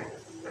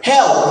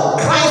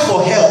 Help, crying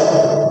for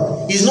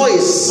help is not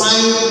a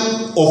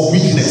sign of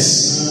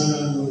weakness.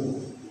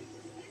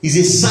 It's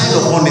a sign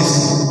of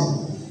honesty.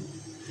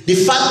 The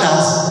fact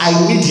that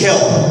I need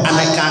help and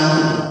I can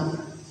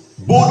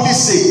boldly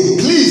say,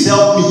 please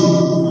help me.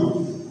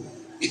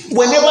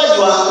 Whenever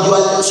you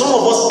are, some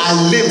of us are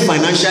lame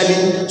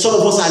financially, some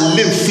of us are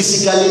lame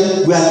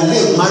physically, we are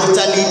lame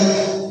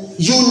maritally.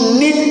 You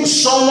need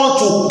someone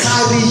to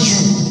carry you.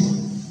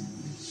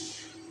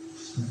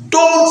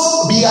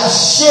 Don't be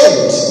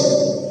ashamed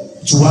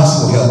to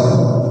ask for help.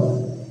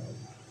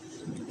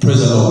 Praise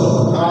the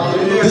Lord.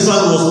 This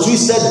man was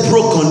twisted,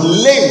 broken,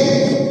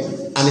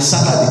 lame, and he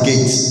sat at the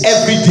gate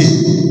every day.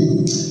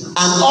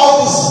 And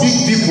all these big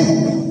people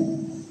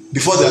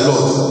before the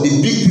Lord, the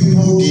big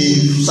people, the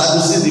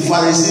Sadducees, the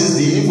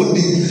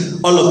Pharisees,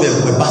 all of them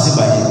were passing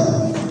by him,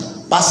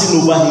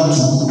 passing over him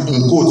to,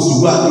 in quotes, to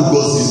go and do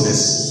God's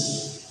business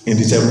in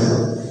the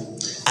temple,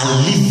 and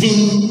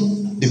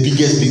leaving the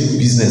biggest big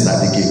business at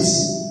the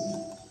gates.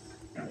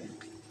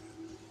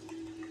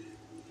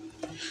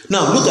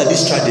 Now look at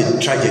this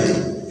tragedy.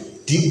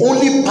 The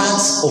only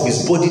part of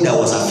his body that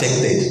was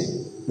affected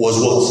was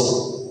what?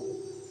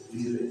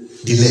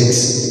 The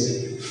legs.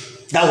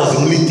 That was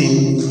the only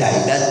thing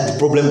that the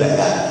problem that he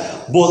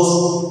had. But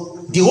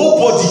the whole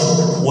body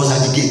was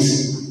at the gate.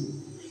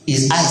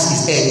 His eyes,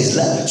 his head, his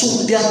life.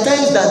 So there are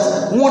times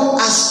that one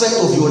aspect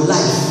of your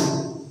life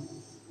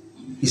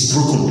is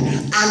broken,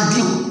 and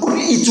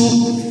it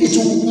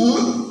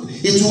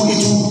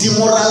will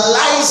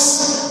demoralize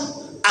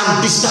and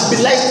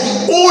destabilize the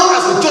whole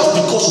aspect just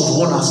because of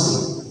one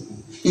aspect.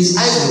 His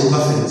eyes were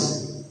perfect,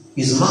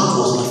 his mouth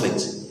was perfect,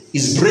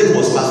 his brain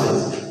was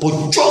perfect,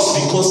 but just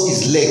because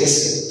his legs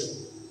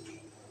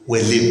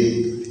were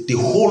lame, the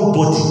whole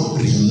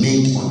body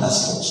remained on that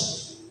spot.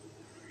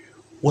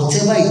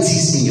 Whatever it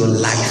is in your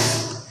life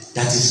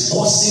that is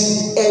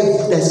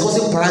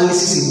causing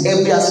paralysis in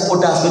every other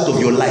aspect of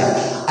your life,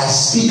 I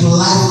speak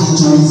life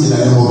into it in the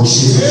name of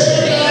Jesus.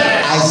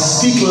 I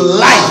speak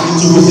life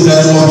into it in the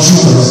name of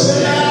Jesus.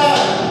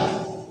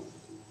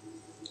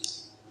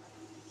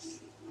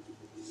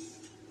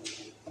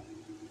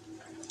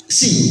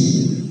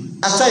 See,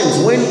 at times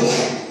when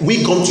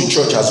we come to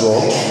church as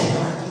well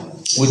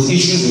with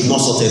issues we've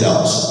not sorted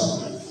out,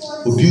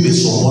 we build a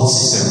support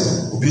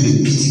system, we build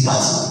a pity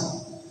party.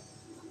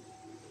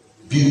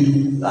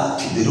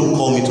 If they don't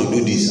call me to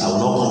do this, I will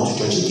not come to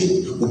church again.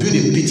 We build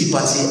a pity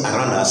party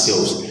around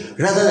ourselves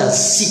rather than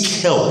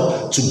seek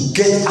help to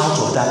get out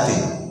of that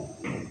thing.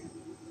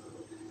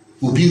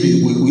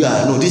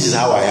 This is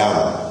how I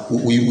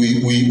am.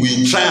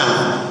 We try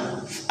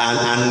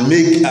and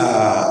make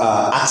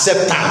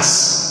acceptance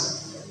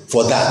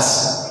for that.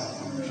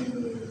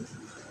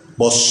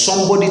 But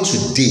somebody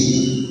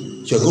today,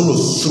 you're going to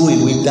throw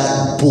away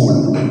that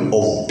bowl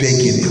of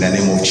begging in the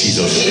name of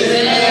Jesus.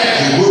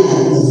 You will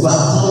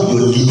overcome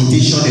your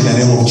limitation in the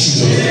name of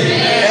Jesus.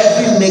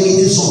 Every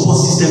negative support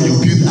system you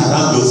build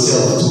around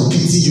yourself to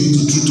pity you,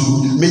 to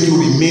make you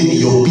remain in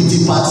your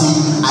pity party,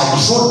 I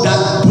throw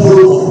that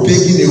bowl of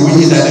begging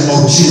away in the name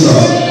of Jesus.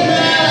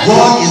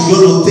 God is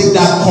going to take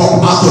that cup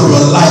out of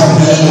your life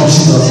in the name of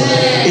Jesus.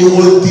 It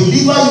will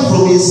deliver you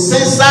from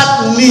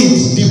insensate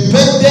need,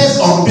 dependence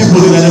on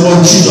people in the name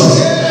of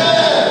Jesus.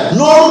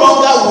 No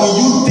longer will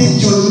you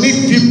think you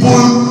need people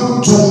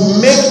to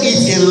make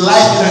it in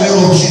life in the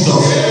name of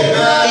Jesus.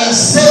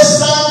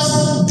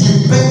 Incessant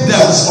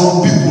dependence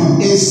on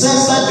people.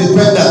 Incessant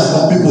dependence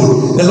on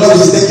people. The Lord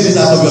is taking it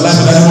out of your life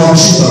in the name of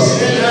Jesus.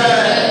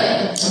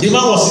 The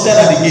man was seated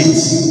at the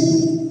gate.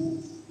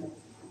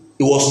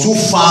 It was too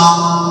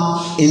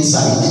far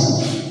inside.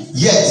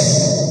 Yet,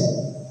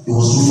 it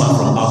was too far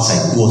from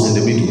outside. It was in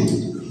the middle.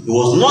 It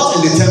was not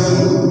in the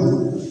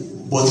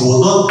temple, but it was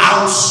not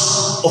out.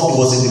 It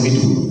was in the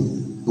middle.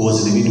 It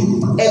was in the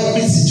middle.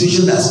 Every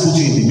situation that's put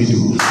you in the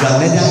middle, you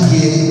are neither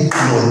here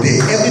nor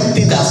there.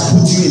 Everything that's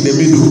put you in the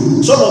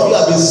middle. Some of you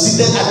have been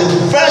seated at the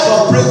verge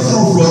of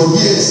breakthrough for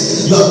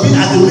years. You have been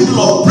at the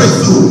middle of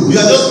breakthrough. You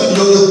are just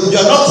you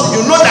are not.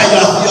 You know that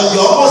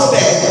you're almost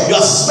there. You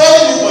are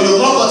spelling it, but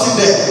you're not gotten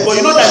there. But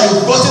you know that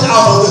you've gotten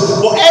out of it.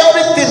 But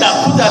everything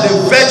that put at the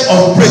verge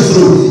of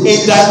breakthrough,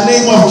 in the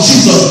name of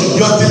Jesus,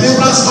 your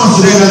deliverance comes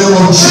today in the name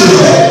of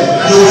Jesus.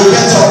 You will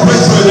get your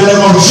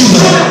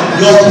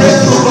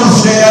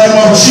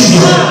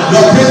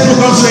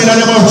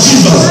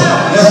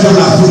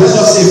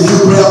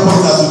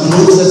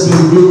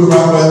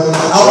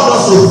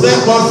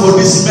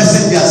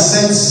message they have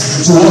sent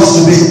to us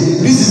today.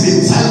 This is a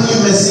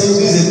timely message.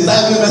 This is a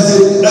timely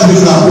message that we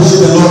should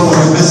appreciate the Lord for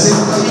the message,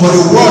 for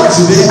the word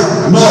today.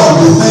 Lord,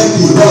 we thank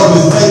you. Lord,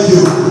 we thank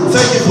you.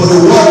 Thank you for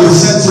the word you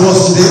sent to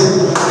us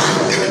today.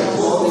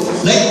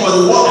 Thank you for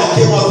the word that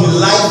came up in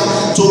life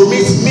to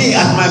meet me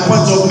at my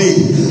point of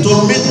need. To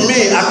meet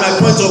me at my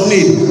point of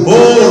need. Oh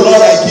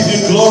Lord, I give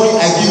you glory.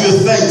 I give you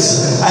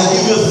thanks. I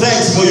give you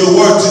thanks for your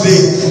word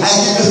today. I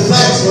give you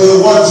thanks for your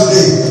word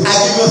today. I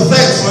give you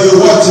thanks for your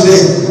word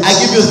today. I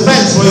give you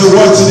thanks for your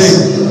word today.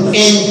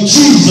 In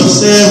Jesus'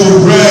 name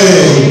we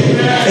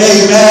pray.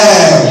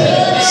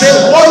 Amen. Say,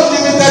 what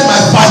limited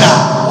my father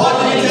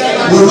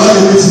will not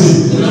limit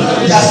me.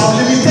 There are some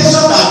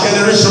limitations that are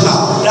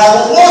generational.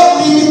 That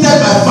what limited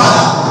my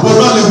father will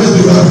not limit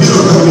me.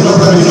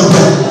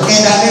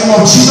 In the name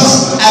of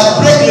Jesus,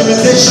 I break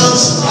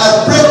limitations.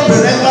 I break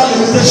parental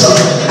limitations.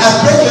 I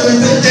break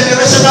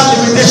generational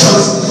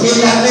limitations. In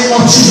the name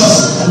of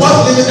Jesus,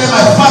 what limited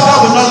my father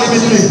will not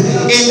limit me.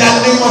 In the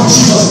name of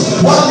Jesus,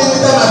 what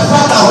limited my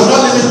father will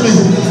not limit me.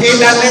 In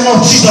the name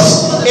of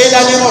Jesus. In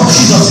the name of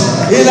Jesus.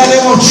 In the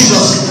name of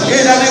Jesus.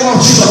 In the name of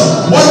Jesus,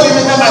 what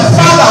limited my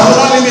father will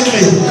not limit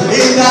me.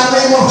 In the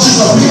name of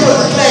Jesus, we will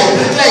declare.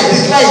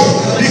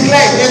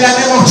 In the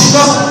name of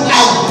Jesus,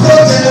 I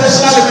break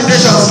generational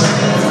limitations.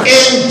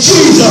 In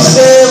Jesus'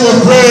 name we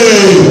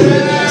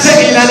pray.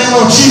 Say, in the name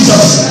of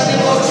Jesus.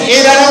 In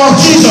the name of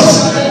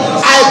Jesus,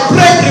 I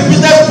break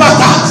repeated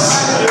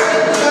patterns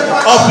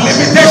of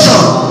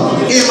limitation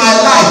in my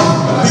life.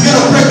 Begin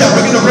to break them.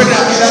 In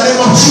the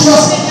name of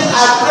Jesus,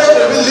 I break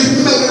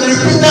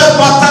repeated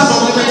patterns of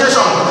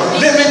limitation.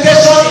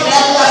 Limitation in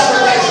every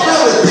aspect that is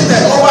still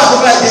repeated over and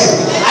over again.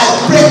 I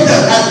break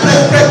them. I break.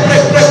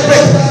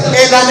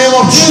 In the name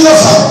of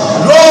Jesus,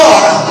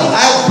 Lord,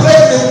 I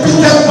break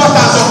repeated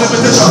patterns of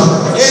limitation.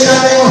 In the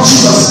name of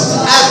Jesus,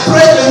 I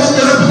break the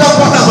repeated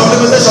patterns of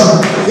limitation.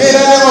 In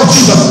the name of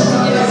Jesus.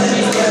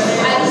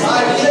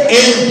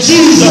 In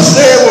Jesus'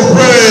 name we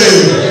pray.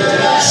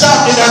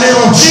 Shout in the name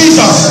of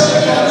Jesus.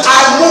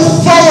 I move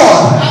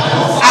forward.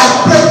 I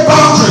break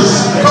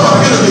boundaries. Come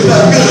on, begin to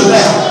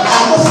declare. I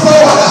move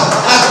forward.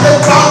 I break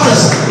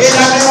boundaries in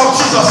the name of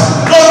Jesus.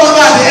 No longer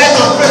at the edge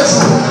of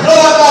breakthrough. No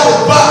longer at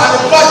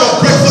the verge of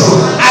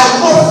breakthrough. I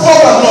move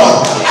forward, Lord.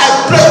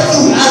 I break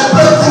through.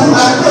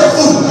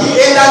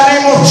 In the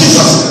name of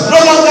Jesus.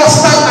 No longer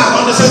stagnant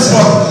on the same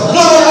spot.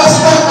 No longer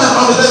stagnant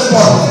on the same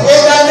spot.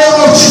 In the name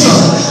of Jesus.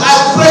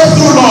 I break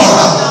through, Lord.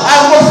 I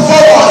move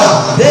forward.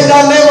 In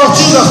the name of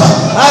Jesus.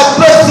 I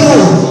break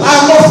through. I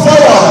move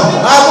forward.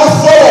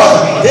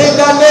 In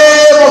the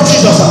name of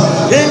Jesus.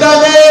 In the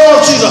name of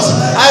Jesus.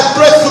 I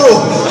break through.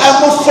 I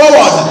move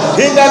forward.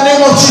 In the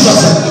name of Jesus.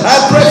 I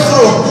break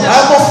through. I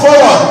move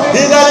forward.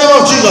 In the name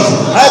of Jesus.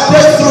 I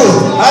break through.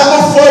 I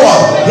move forward.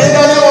 In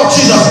the name of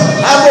Jesus.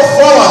 I move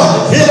forward.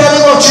 In the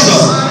name of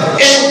Jesus.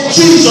 In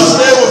Jesus'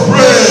 name we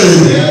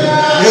pray.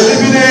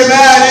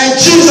 Amen. In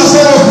Jesus'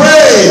 name we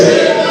pray.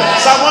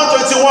 Psalm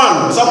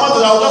 121.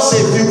 I'll just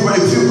say a few prayer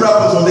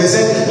points from there.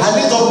 Say, I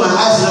lift up my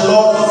eyes to the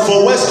Lord,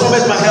 for whence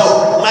cometh my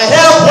help? My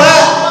help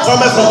where?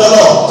 Cometh from the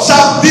Lord.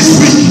 Shout, this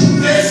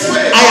week,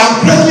 I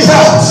am greatly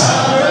helped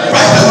by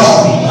the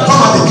Lord.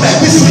 Come and declare,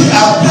 this week I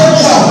am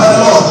greatly helped by the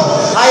Lord.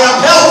 I am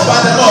helped by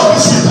the Lord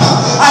this week.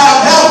 I am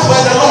helped by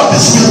the Lord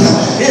this week.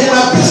 In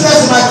my business,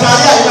 in my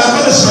career, in my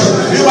ministry,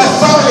 in my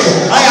family,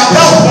 I am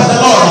helped by the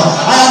Lord.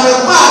 I am a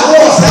man who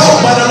was helped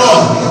by the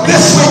Lord.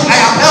 This week I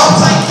am helped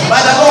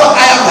by the Lord.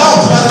 I am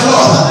helped by the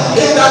Lord.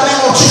 In the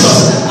name of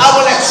Jesus, I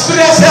will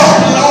experience help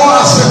in all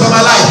aspects of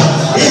my life.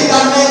 In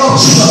the name of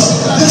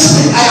Jesus, this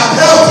week I am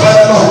helped by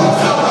the Lord.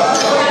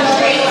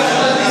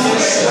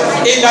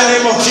 In the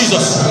name of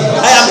Jesus,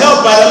 I am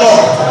helped by the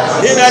Lord.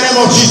 In the name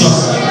of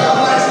Jesus.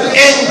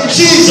 In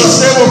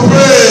Jesus' name we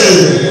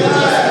pray.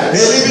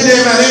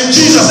 In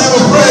Jesus' name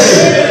we pray.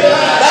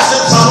 That's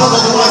it. Psalm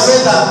 121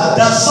 says that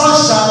the sun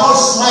shall not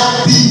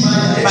smite thee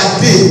by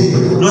day,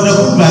 nor the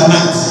moon by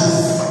night.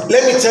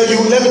 Let me tell you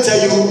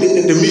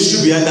the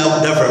mystery behind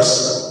that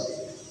verse.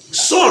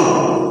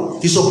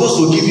 Sun is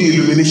supposed to give you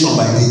illumination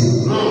by day.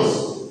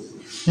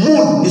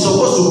 Moon is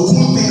supposed to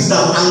cool things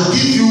down and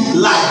give you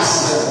light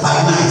by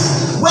night.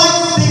 When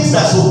things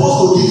that are supposed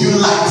to give you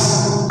light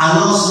are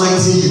not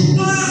smiting you,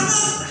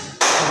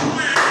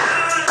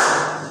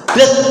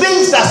 the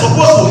things that are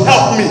supposed to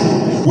help me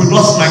will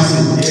not smite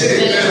me.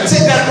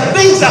 Say that the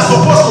things that are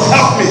supposed to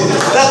help me,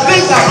 the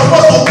things that are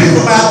supposed to be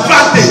for my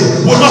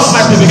advantage will not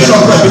smite me. Begin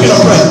to pray.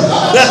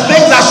 The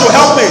things that should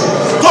help me,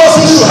 those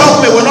who should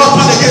help me will not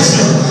turn against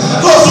me.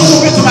 Those who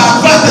should be to my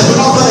advantage will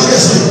not turn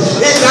against me.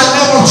 In the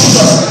name of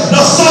Jesus,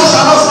 the sun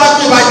shall not smite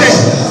me by day,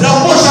 the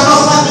moon shall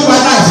not smite me by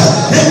night.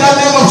 In the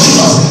name of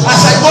Jesus,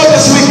 as I go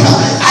this week,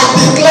 I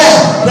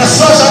declare the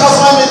sun shall not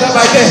smite me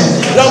by day,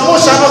 the moon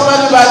shall not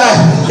smite me by night.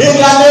 In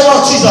the name of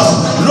Jesus,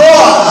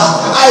 Lord,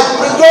 I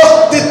bring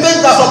the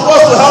things that are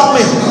supposed to help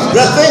me,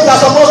 the things that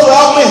are supposed to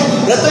help me,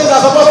 the things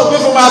that are supposed to be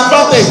for my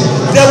advantage,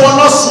 they will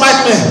not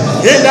smite me.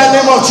 In the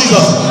name of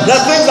Jesus, the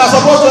things that are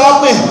supposed to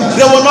help me,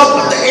 they will not.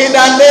 In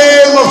the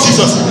name of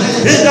Jesus,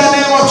 in the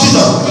name of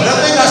Jesus, the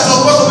things that are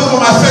supposed to be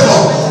for my favor,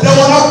 They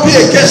will not be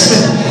against me.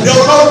 They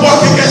will not work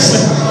against me.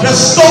 The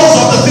stones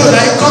of the field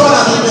are in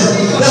covenant with me.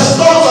 The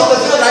stones of the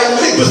field are in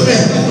league with me.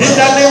 In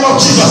the name of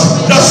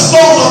Jesus. The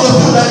stones of the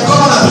field are in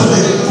covenant with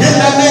me. In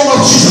the name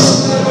of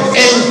Jesus.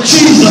 In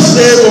Jesus'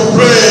 name we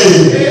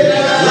pray.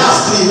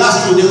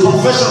 Lastly, the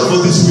confession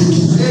for this week.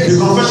 The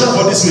confession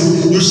for this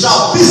week. You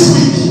shall this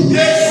week.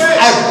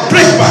 I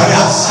break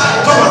barriers.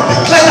 Come on,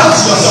 declare that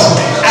to yourself.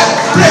 I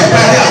break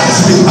barriers this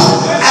week.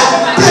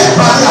 I break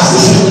barriers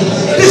this week.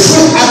 This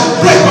week I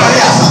break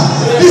barriers.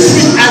 This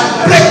week I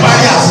break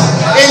barriers.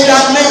 In the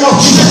name of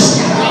Jesus.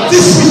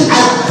 This week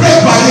I break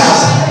barriers.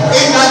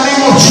 In the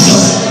name of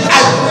Jesus. I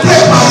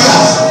break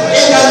barriers.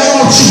 In the name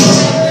of Jesus.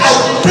 I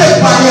break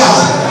barriers.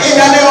 In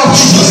the name of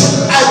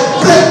Jesus. I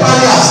break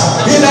barriers.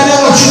 In the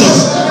name of Jesus.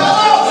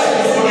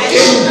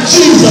 In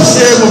Jesus'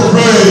 name we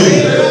pray.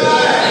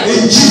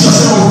 In Jesus'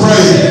 name we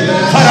pray.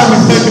 Father, we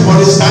thank you for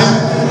this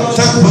time.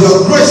 Thank you for your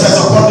grace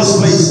that's upon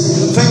this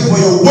place. Thank you for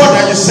your word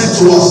that you sent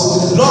to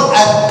us. Lord,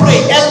 I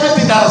pray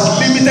everything that has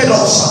limited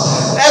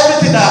us,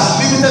 everything that has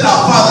limited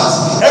our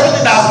fathers,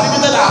 everything that has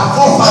limited our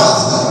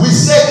forefathers, we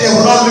say they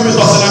will not limit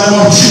us in the name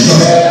of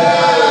Jesus.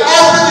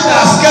 Everything that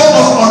has kept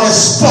us on a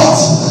spot,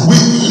 we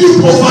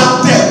leap over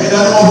them in the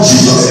name of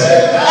Jesus.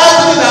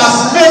 Everything that has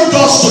made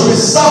us to be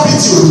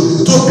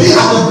servitude, to be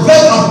at the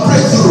verge of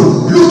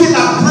breakthrough, looking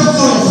at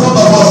breakthrough in front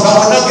of us, and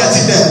we're not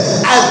getting there.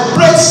 I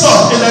break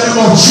stuff in the name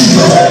of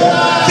Jesus.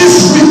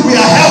 This week we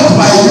are helped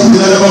by you in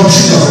the name of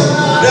Jesus.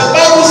 The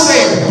Bible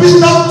says,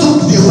 Peter took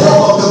the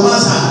whole of the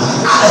man's hand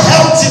and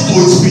helped him to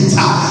his feet.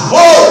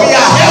 Oh, we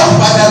are helped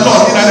by the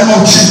Lord in the name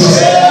of Jesus.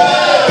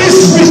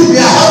 This week we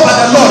are helped by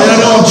the Lord in the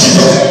name of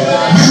Jesus.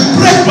 We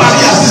break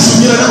barriers this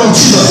week in the name of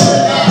Jesus.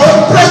 We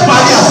break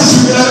barriers this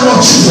week in the name of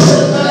Jesus.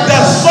 The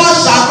sun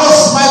shall not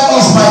smite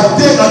us by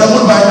day nor the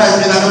moon by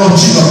night in the name of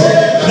Jesus.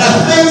 The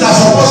things that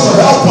are supposed to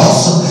help us,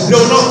 they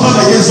will not turn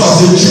against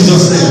us in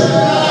Jesus' name.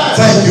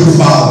 Thank you,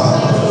 Father.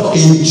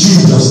 In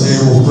Jesus'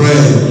 name we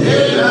pray.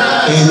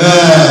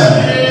 Amen.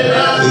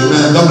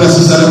 Amen. God bless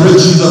you.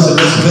 Celebrate Jesus in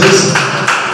this place.